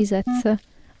überdenken, die Sätze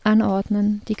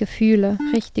anordnen, die Gefühle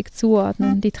richtig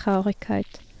zuordnen, die Traurigkeit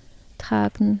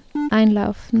tragen,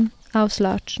 einlaufen,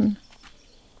 auslatschen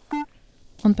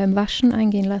und beim Waschen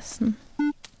eingehen lassen.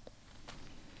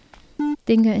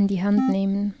 Dinge in die Hand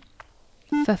nehmen,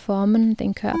 verformen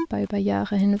den Körper über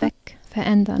Jahre hinweg,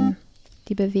 verändern,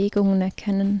 die Bewegungen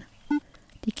erkennen,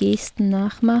 die Gesten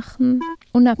nachmachen,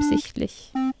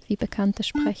 unabsichtlich, wie Bekannte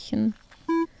sprechen,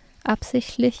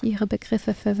 absichtlich ihre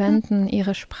Begriffe verwenden,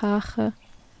 ihre Sprache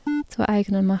zur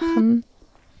eigenen machen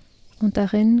und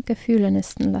darin Gefühle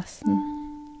nisten lassen.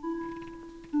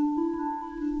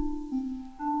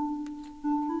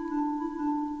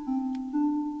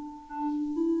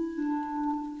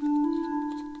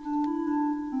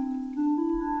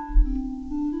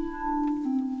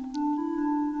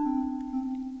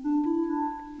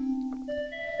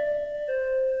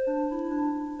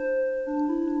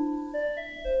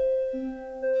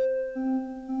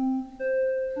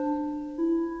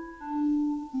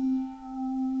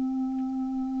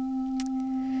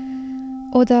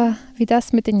 Oder wie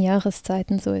das mit den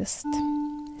Jahreszeiten so ist.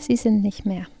 Sie sind nicht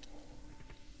mehr.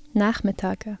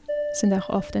 Nachmittage sind auch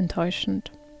oft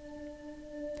enttäuschend.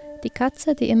 Die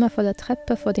Katze, die immer vor der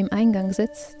Treppe vor dem Eingang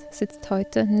sitzt, sitzt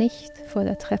heute nicht vor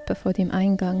der Treppe vor dem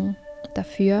Eingang.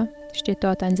 Dafür steht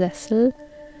dort ein Sessel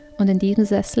und in diesem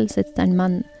Sessel sitzt ein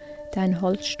Mann, der einen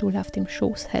Holzstuhl auf dem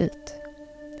Schoß hält.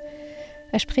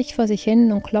 Er spricht vor sich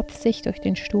hin und klopft sich durch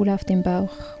den Stuhl auf den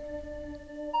Bauch.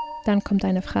 Dann kommt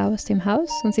eine Frau aus dem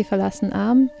Haus und sie verlassen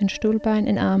Arm in Stuhlbein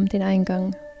in Arm den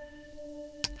Eingang.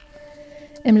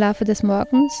 Im Laufe des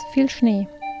Morgens viel Schnee,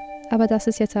 aber das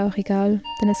ist jetzt auch egal,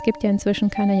 denn es gibt ja inzwischen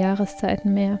keine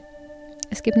Jahreszeiten mehr.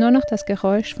 Es gibt nur noch das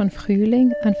Geräusch von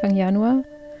Frühling, Anfang Januar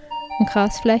und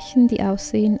Grasflächen, die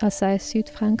aussehen, als sei es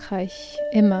Südfrankreich,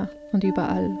 immer und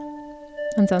überall.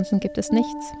 Ansonsten gibt es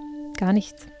nichts, gar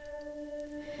nichts.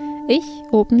 Ich,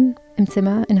 oben im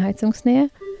Zimmer in Heizungsnähe,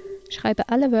 schreibe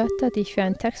alle Wörter, die ich für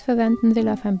einen Text verwenden will,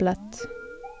 auf ein Blatt.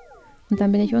 Und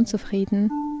dann bin ich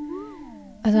unzufrieden.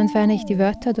 Also entferne ich die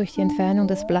Wörter durch die Entfernung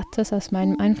des Blattes aus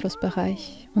meinem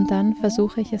Einflussbereich. Und dann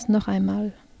versuche ich es noch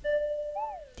einmal.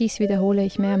 Dies wiederhole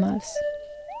ich mehrmals.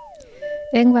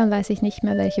 Irgendwann weiß ich nicht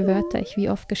mehr, welche Wörter ich wie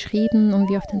oft geschrieben und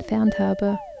wie oft entfernt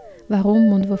habe,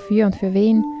 warum und wofür und für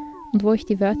wen und wo ich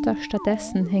die Wörter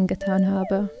stattdessen hingetan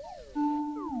habe.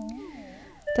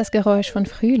 Das Geräusch von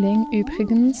Frühling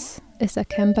übrigens ist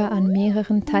erkennbar an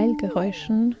mehreren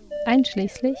Teilgeräuschen,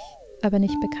 einschließlich, aber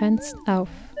nicht begrenzt auf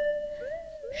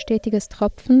stetiges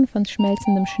Tropfen von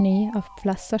schmelzendem Schnee auf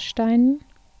Pflastersteinen,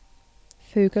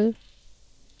 Vögel,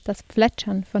 das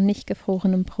Plätschern von nicht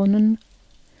gefrorenem Brunnen,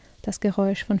 das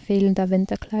Geräusch von fehlender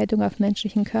Winterkleidung auf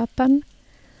menschlichen Körpern,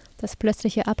 das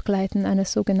plötzliche Abgleiten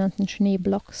eines sogenannten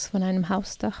Schneeblocks von einem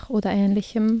Hausdach oder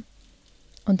Ähnlichem,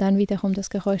 und dann wiederum das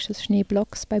Geräusch des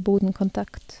Schneeblocks bei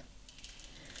Bodenkontakt.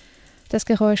 Das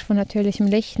Geräusch von natürlichem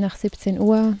Licht nach 17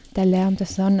 Uhr, der Lärm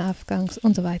des Sonnenaufgangs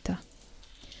und so weiter.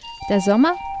 Der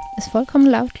Sommer ist vollkommen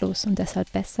lautlos und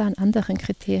deshalb besser an anderen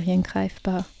Kriterien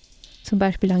greifbar, zum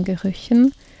Beispiel an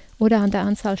Gerüchen oder an der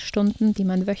Anzahl Stunden, die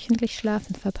man wöchentlich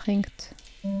schlafend verbringt.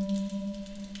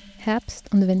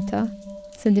 Herbst und Winter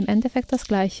sind im Endeffekt das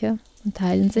Gleiche und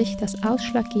teilen sich das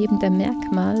ausschlaggebende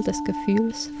Merkmal des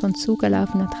Gefühls von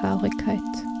zugelaufener Traurigkeit.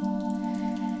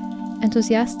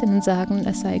 Enthusiastinnen sagen,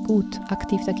 es sei gut,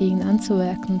 aktiv dagegen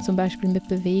anzuwirken, zum Beispiel mit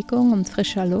Bewegung und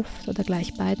frischer Luft oder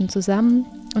gleich beiden zusammen.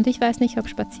 Und ich weiß nicht, ob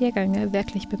Spaziergänge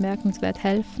wirklich bemerkenswert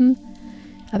helfen,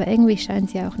 aber irgendwie scheinen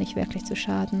sie auch nicht wirklich zu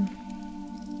schaden.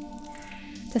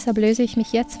 Deshalb löse ich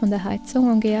mich jetzt von der Heizung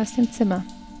und gehe aus dem Zimmer.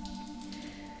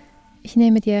 Ich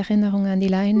nehme die Erinnerung an die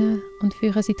Leine und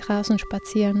führe sie draußen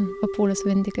spazieren, obwohl es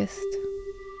windig ist.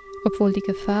 Obwohl die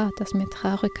Gefahr, dass mir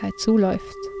Traurigkeit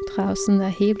zuläuft, draußen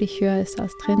erheblich höher ist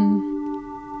als drinnen.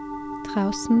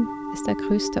 Draußen ist der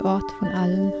größte Ort von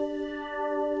allen.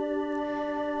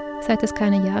 Seit es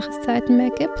keine Jahreszeiten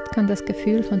mehr gibt, kann das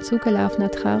Gefühl von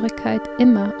zugelaufener Traurigkeit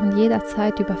immer und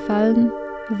jederzeit überfallen,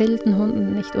 wilden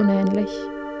Hunden nicht unähnlich.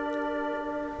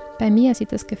 Bei mir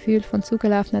sieht das Gefühl von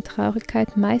zugelaufener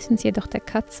Traurigkeit meistens jedoch der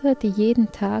Katze, die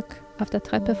jeden Tag auf der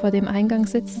Treppe vor dem Eingang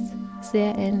sitzt,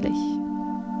 sehr ähnlich.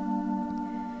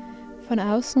 Von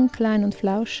außen klein und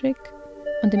flauschig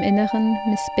und im Inneren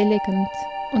missbilligend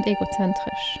und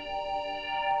egozentrisch.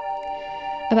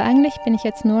 Aber eigentlich bin ich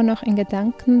jetzt nur noch in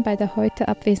Gedanken bei der heute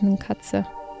abwesenden Katze.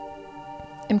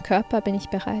 Im Körper bin ich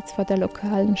bereits vor der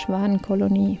lokalen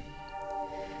Schwanenkolonie.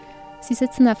 Sie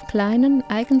sitzen auf kleinen,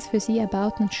 eigens für sie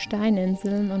erbauten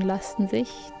Steininseln und lassen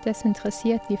sich,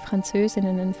 desinteressiert wie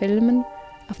Französinnen in Filmen,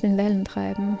 auf den Wellen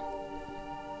treiben.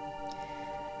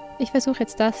 Ich versuche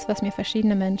jetzt das, was mir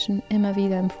verschiedene Menschen immer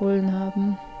wieder empfohlen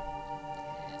haben.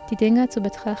 Die Dinge zu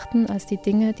betrachten als die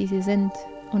Dinge, die sie sind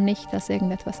und nicht als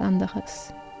irgendetwas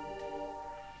anderes.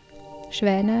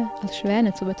 Schwäne als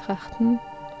Schwäne zu betrachten,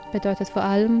 bedeutet vor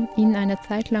allem, ihnen eine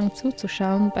Zeit lang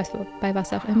zuzuschauen, bei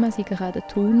was auch immer sie gerade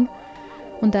tun,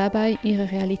 und dabei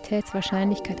ihre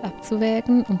Realitätswahrscheinlichkeit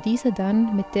abzuwägen und diese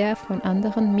dann mit der von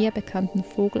anderen mir bekannten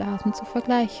Vogelarten zu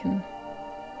vergleichen.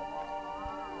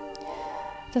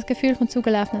 Das Gefühl von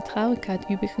zugelaufener Traurigkeit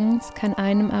übrigens kann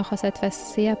einem auch als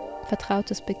etwas sehr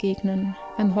Vertrautes begegnen,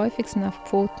 am häufigsten auf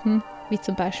Pfoten, wie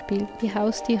zum Beispiel die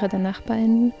Haustiere der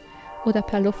NachbarInnen oder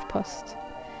per Luftpost,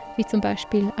 wie zum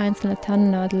Beispiel einzelne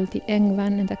Tannennadeln, die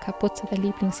irgendwann in der Kapuze der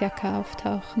Lieblingsjacke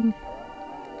auftauchen.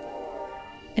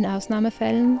 In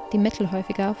Ausnahmefällen, die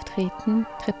mittelhäufig auftreten,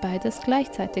 tritt beides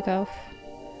gleichzeitig auf.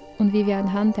 Und wie wir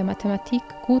anhand der Mathematik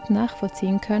gut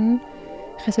nachvollziehen können,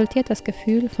 resultiert das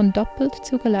Gefühl von doppelt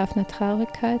zugelaufener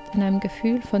Traurigkeit in einem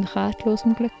Gefühl von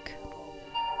ratlosem Glück.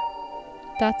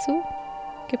 Dazu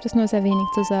gibt es nur sehr wenig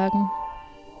zu sagen.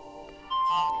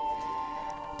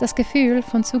 Das Gefühl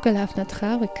von zugelaufener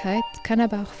Traurigkeit kann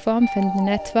aber auch Form finden in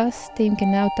etwas, dem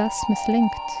genau das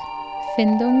misslingt.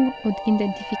 Findung und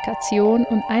Identifikation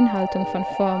und Einhaltung von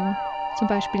Form, zum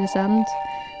Beispiel Sand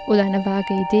oder eine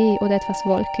vage Idee oder etwas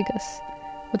Wolkiges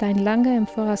oder ein lange im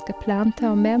Voraus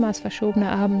geplanter und mehrmals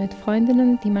verschobener Abend mit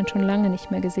Freundinnen, die man schon lange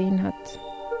nicht mehr gesehen hat.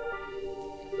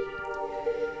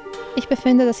 Ich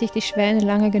befinde, dass ich die Schwäne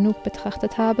lange genug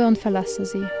betrachtet habe und verlasse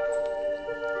sie.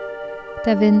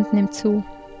 Der Wind nimmt zu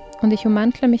und ich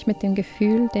ummantle mich mit dem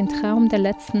Gefühl, den Traum der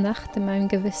letzten Nacht in meinem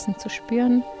Gewissen zu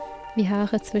spüren, wie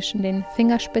Haare zwischen den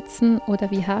Fingerspitzen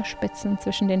oder wie Haarspitzen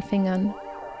zwischen den Fingern.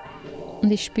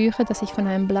 Und ich spüre, dass ich von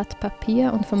einem Blatt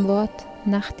Papier und vom Wort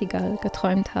Nachtigall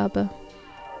geträumt habe.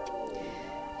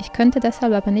 Ich könnte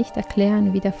deshalb aber nicht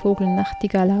erklären, wie der Vogel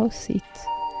Nachtigall aussieht.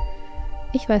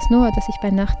 Ich weiß nur, dass ich bei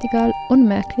Nachtigall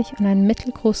unmerklich an einen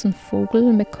mittelgroßen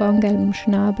Vogel mit korngelbem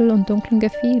Schnabel und dunklem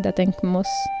Gefieder denken muss,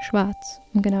 schwarz,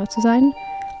 um genau zu sein.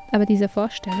 Aber diese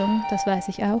Vorstellung, das weiß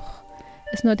ich auch,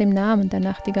 ist nur dem Namen der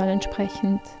Nachtigall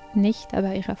entsprechend, nicht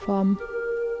aber ihrer Form.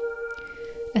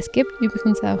 Es gibt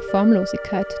übrigens auch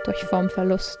Formlosigkeit durch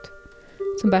Formverlust,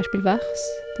 zum Beispiel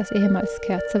Wachs, das ehemals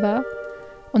Kerze war,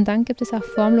 und dann gibt es auch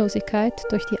Formlosigkeit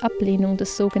durch die Ablehnung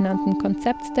des sogenannten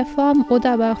Konzepts der Form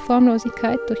oder aber auch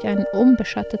Formlosigkeit durch einen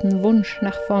unbeschatteten Wunsch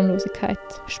nach Formlosigkeit,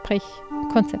 sprich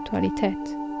Konzeptualität.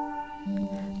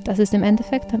 Das ist im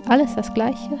Endeffekt dann alles das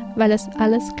Gleiche, weil es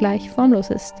alles gleich formlos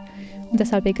ist und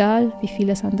deshalb egal wie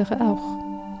vieles andere auch.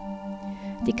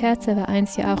 Die Kerze war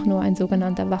einst ja auch nur ein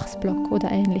sogenannter Wachsblock oder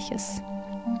ähnliches.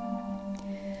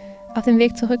 Auf dem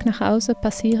Weg zurück nach Hause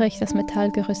passiere ich das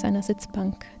Metallgerüst einer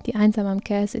Sitzbank, die einsam am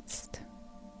Quai sitzt,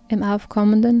 im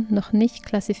aufkommenden, noch nicht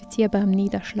klassifizierbaren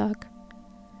Niederschlag.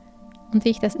 Und wie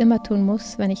ich das immer tun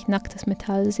muss, wenn ich nacktes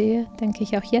Metall sehe, denke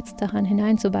ich auch jetzt daran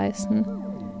hineinzubeißen,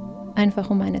 einfach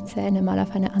um meine Zähne mal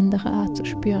auf eine andere Art zu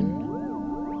spüren.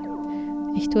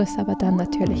 Ich tue es aber dann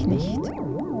natürlich nicht.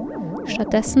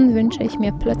 Stattdessen wünsche ich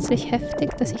mir plötzlich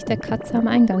heftig, dass ich der Katze am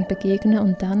Eingang begegne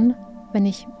und dann, wenn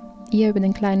ich ihr über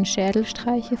den kleinen Schädel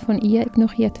streiche, von ihr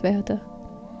ignoriert werde.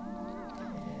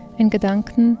 In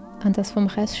Gedanken an das vom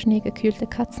Restschnee gekühlte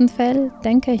Katzenfell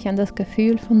denke ich an das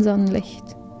Gefühl von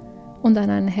Sonnenlicht und an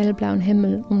einen hellblauen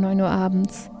Himmel um 9 Uhr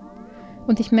abends,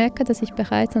 Und ich merke, dass ich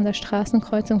bereits an der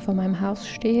Straßenkreuzung vor meinem Haus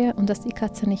stehe und dass die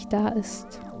Katze nicht da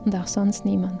ist und auch sonst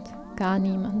niemand, gar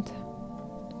niemand.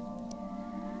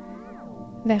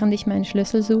 Während ich meinen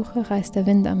Schlüssel suche, reißt der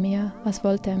Wind an mir, als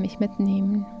wollte er mich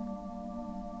mitnehmen.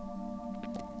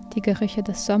 Die Gerüche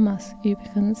des Sommers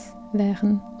übrigens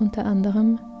wären unter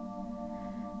anderem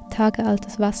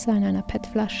tagealtes Wasser in einer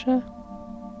PET-Flasche,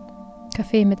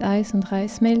 Kaffee mit Eis und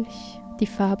Reismilch, die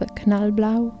Farbe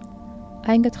knallblau,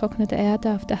 eingetrocknete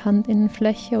Erde auf der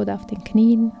Handinnenfläche oder auf den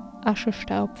Knien,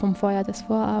 Aschestaub vom Feuer des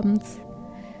Vorabends,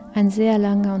 ein sehr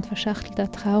langer und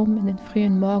verschachtelter Traum in den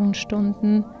frühen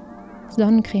Morgenstunden,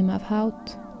 Sonnencreme auf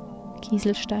Haut,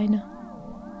 Kieselsteine.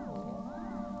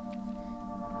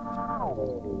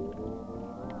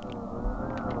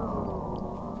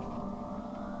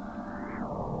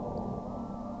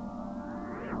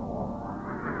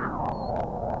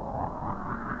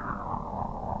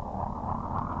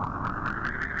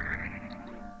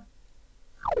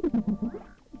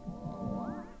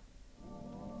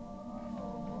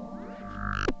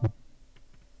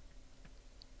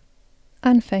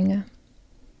 Anfänge.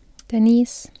 Der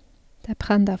Nies, der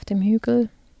Brand auf dem Hügel,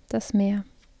 das Meer,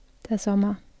 der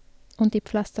Sommer und die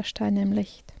Pflastersteine im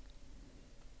Licht.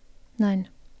 Nein.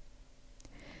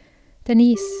 Der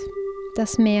Nies,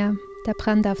 das Meer, der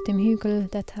Brand auf dem Hügel,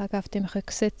 der Tag auf dem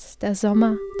Rücksitz, der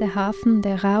Sommer, der Hafen,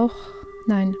 der Rauch.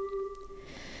 Nein.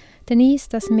 Der Nies,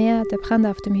 das Meer, der Brand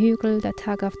auf dem Hügel, der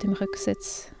Tag auf dem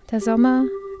Rücksitz, der Sommer,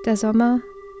 der Sommer,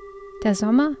 der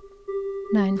Sommer?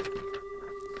 Nein.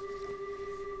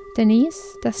 Der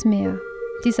Nies, das Meer,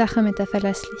 die Sache mit der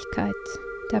Verlässlichkeit,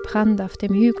 der Brand auf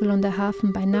dem Hügel und der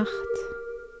Hafen bei Nacht.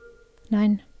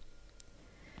 Nein.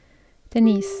 Der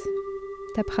Nies,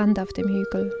 der Brand auf dem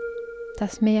Hügel,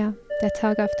 das Meer, der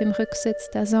Tag auf dem Rücksitz,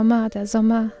 der Sommer,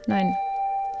 nein.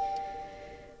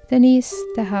 Der Nies,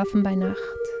 der Hafen bei Nacht,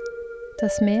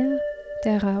 das Meer,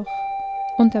 der Rauch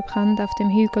und der Brand auf dem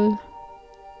Hügel.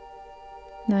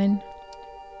 Nein.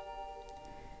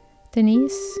 Der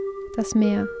Nies, das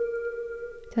Meer,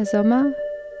 der Sommer,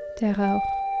 der Rauch,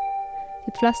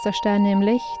 die Pflastersteine im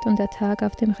Licht und der Tag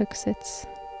auf dem Rücksitz.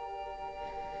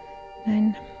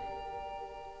 Nein.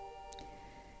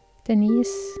 Der Nies,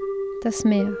 das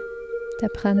Meer, der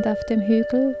Brand auf dem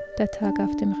Hügel, der Tag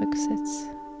auf dem Rücksitz,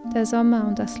 der Sommer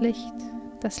und das Licht,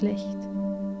 das Licht.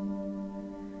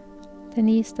 Der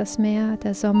Nies, das Meer,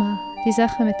 der Sommer, die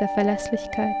Sache mit der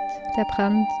Verlässlichkeit, der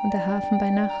Brand und der Hafen bei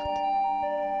Nacht.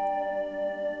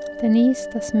 Der Nies,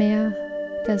 das Meer,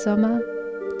 der Sommer,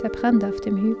 der Brand auf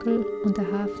dem Hügel und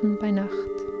der Hafen bei Nacht.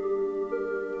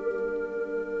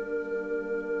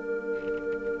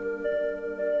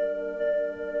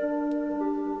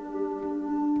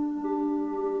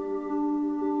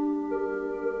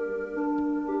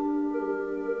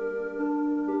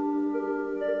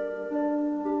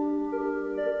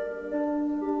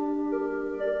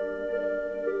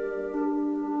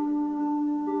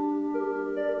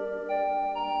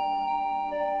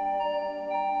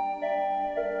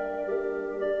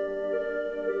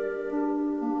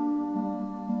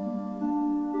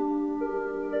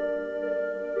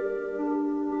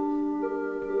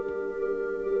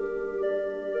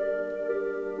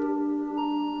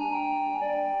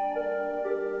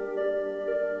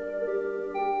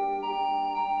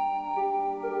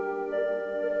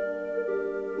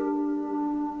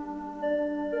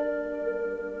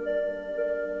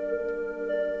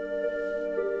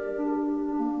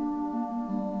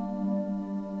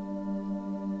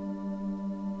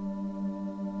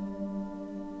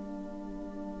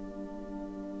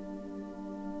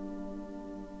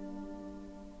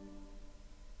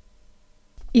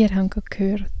 Ihr habt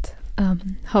gehört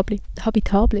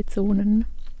habitable Zonen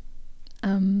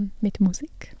mit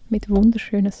Musik, mit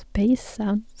wunderschönen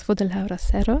Space-Sounds von der Laura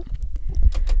Serra.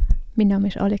 Mein Name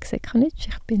ist Aleks Sekanić,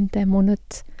 ich bin diesen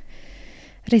Monat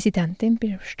Residentin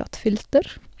bei Stadtfilter.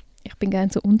 Ich bin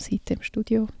gerne so unseite im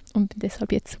Studio und bin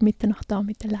deshalb jetzt um Mitternacht da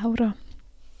mit der Laura.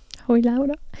 Hoi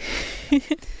Laura.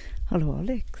 Hallo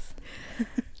Aleks.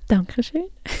 Dankeschön.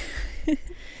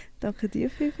 Danke dir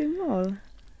vielmals.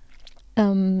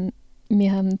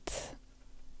 Wir haben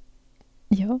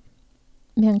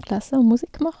gelesen und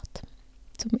Musik gemacht.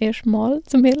 Zum ersten Mal,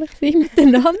 zum ehrlich sein,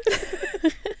 miteinander.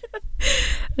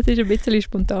 Es ist ein bisschen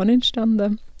spontan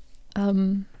entstanden.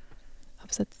 Aber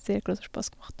es hat sehr großen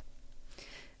Spass gemacht.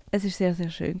 Es war sehr, sehr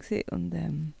schön gewesen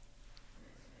und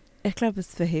ich glaube,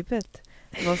 es verhebt,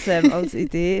 was als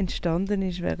Idee entstanden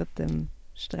ist während dem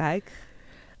Streik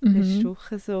letzte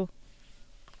Woche so.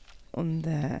 Und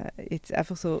jetzt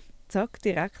einfach so zack,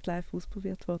 direkt live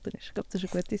ausprobiert worden ist. Ich glaube, das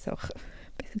ist eine gute Sache.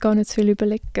 Gar nicht zu viel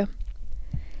überlegen.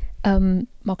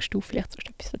 Magst du vielleicht sonst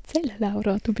etwas erzählen,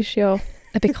 Laura? Du bist ja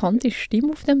eine bekannte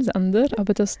Stimme auf dem Sender,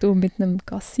 aber dass du mit einem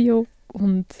Casio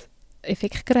und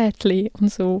Effektgerätchen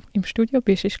und so im Studio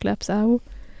bist, ist, glaube ich, auch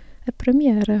eine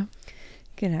Premiere.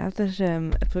 Genau, das war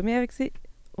eine Premiere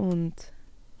und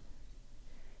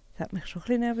das hat mich schon ein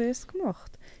bisschen nervös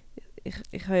gemacht.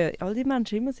 Ich habe ja all die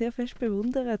Menschen immer sehr fest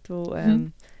bewundert,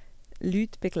 die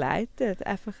Leute begleiten,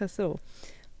 einfach so.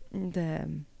 Und da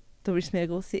ist es mir eine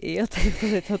grosse Ehre, dass ich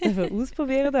das jetzt halt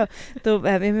ausprobieren darf.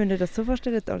 Wir müssen das so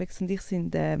vorstellen, Aleks und ich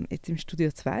sind jetzt im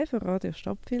Studio 2 von Radio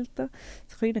Stadtfilter,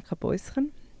 das kleine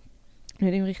Kabäuschen.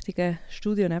 Nicht im richtigen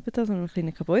Studio nebenan, sondern im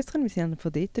kleinen Kabäuschen. Wir sind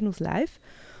von dort aus live.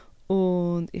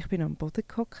 Und ich bin am Boden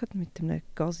gehockt mit einem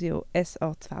Casio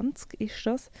SA20 ist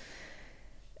das.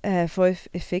 5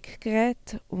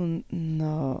 Effektgeräte und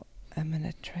noch einem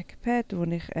Trackpad, wo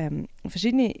ich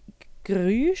verschiedene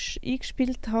Geräusche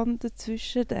eingespielt habe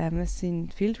dazwischen. Es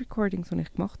sind Field Recordings, die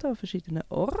ich gemacht habe an verschiedenen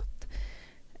Orten.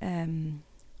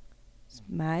 Das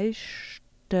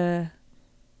meiste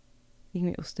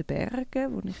irgendwie aus den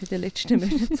Bergen, wo ich in den letzten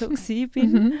Monaten so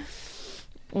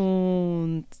war.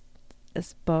 Und ein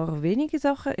paar wenige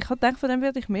Sachen. Ich habe gedacht, von dem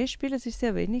werde ich mehr spielen. Es war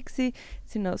sehr wenig. Es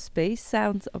sind noch Space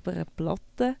Sounds, aber eine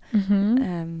Platte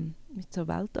mit so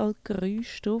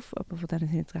Weltallgeräuschen drauf. Aber von denen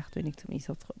sind jetzt recht wenig zum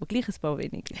Einsatz gekommen. Aber gleich ein paar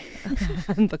wenige.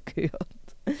 Haben wir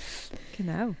gehört.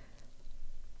 Genau.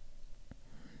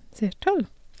 Sehr toll.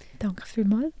 Danke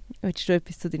vielmals. Willst du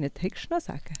etwas zu deinen Texten noch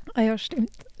sagen? Ah ja,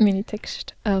 stimmt. Meine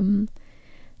Texte. Die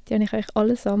habe ich eigentlich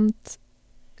allesamt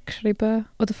geschrieben,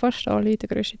 oder fast alle, der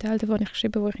grösste Teil davon habe ich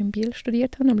geschrieben, wo ich in Biel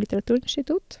studiert habe, am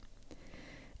Literaturinstitut.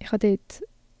 Ich habe dort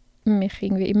mich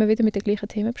irgendwie immer wieder mit den gleichen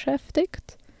Themen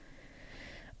beschäftigt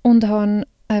und habe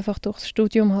einfach durch das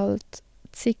Studium halt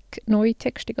zig neue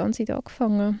Texte die ganze Zeit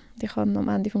angefangen. Ich habe am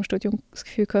Ende des Studiums das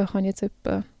Gefühl gehabt, ich habe jetzt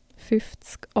etwa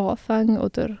 50 Anfänge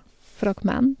oder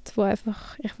Fragmente, wo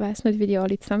einfach, ich weiss nicht, wie die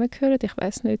alle zusammengehören, ich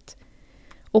weiss nicht,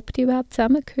 ob die überhaupt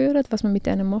zusammengehören, was man mit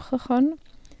denen machen kann.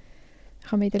 Ich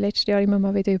habe mir in den letzten Jahren immer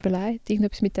mal wieder überlegt,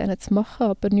 irgendetwas mit denen zu machen,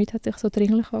 aber nichts hat sich so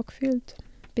dringlich angefühlt,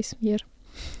 bis wir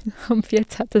am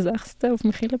 14.06. auf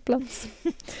dem Kirchenplatz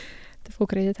davon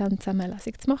geredet haben, zusammen eine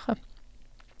Lesung zu machen.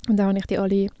 Und dann habe ich die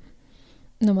alle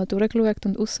nochmal durchgeschaut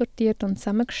und aussortiert und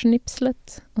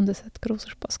zusammengeschnipselt und es hat grossen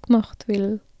Spass gemacht,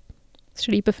 weil das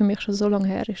Schreiben für mich schon so lange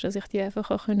her ist, dass ich die einfach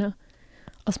auch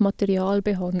als Material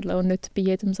behandeln und nicht bei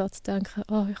jedem Satz denken,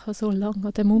 ich habe so lange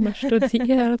an dem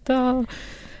studiert.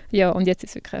 Ja, und jetzt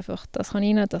ist es wirklich einfach, das kann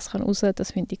rein, das kann raus,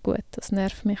 das finde ich gut, das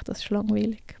nervt mich, das ist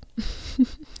langweilig.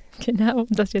 Genau,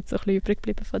 und das ist jetzt so ein bisschen übrig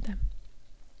geblieben von dem.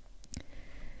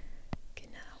 Genau.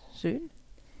 Schön.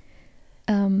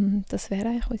 Das wäre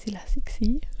eigentlich unsere Lesung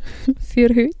gewesen. Für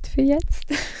heute, für jetzt.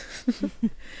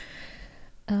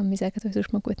 Wir sagen euch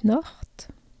sonst mal gute Nacht,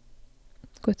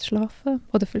 gutes Schlafen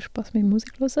oder viel Spaß mit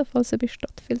Musik hören, falls ihr bei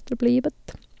Stadtfilter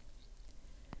bleibt.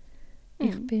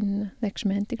 Ich bin nächsten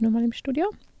Montag nochmal im Studio.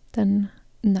 Dann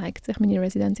neigt sich meine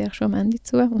Residentin schon am Ende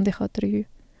zu und ich habe 3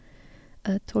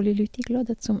 tolle Leute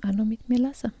eingeladen, um auch noch mit mir zu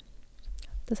lesen.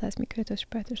 Das heisst, wir hören uns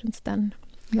spätestens dann,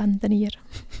 wenn ihr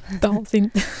da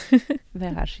sind.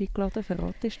 Wer hast du eingeladen?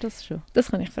 Verratest du das schon?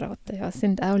 Das kann ich verraten, ja. Es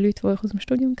sind auch Leute, die ich aus dem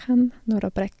Studium kenne. Nora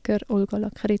Brecker, Olga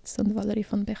Lakritz und Valerie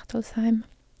von Bechtolsheim.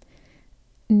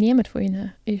 Niemand von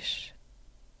ihnen war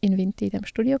in Winter in diesem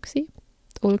Studio gewesen.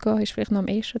 Die Olga war vielleicht noch am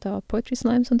ehesten da Poetry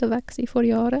Slams unterwegs vor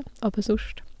Jahren, aber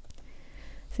sonst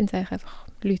sind es eigentlich einfach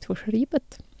Leute, die schreiben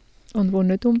und die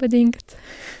nicht unbedingt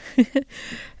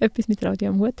etwas mit Radio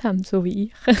am Hut haben, so wie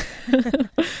ich.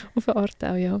 Auf eine Art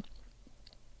auch, ja.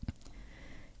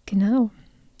 Genau,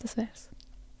 das wär's.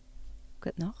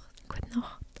 Gute Nacht. Gute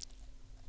Nacht.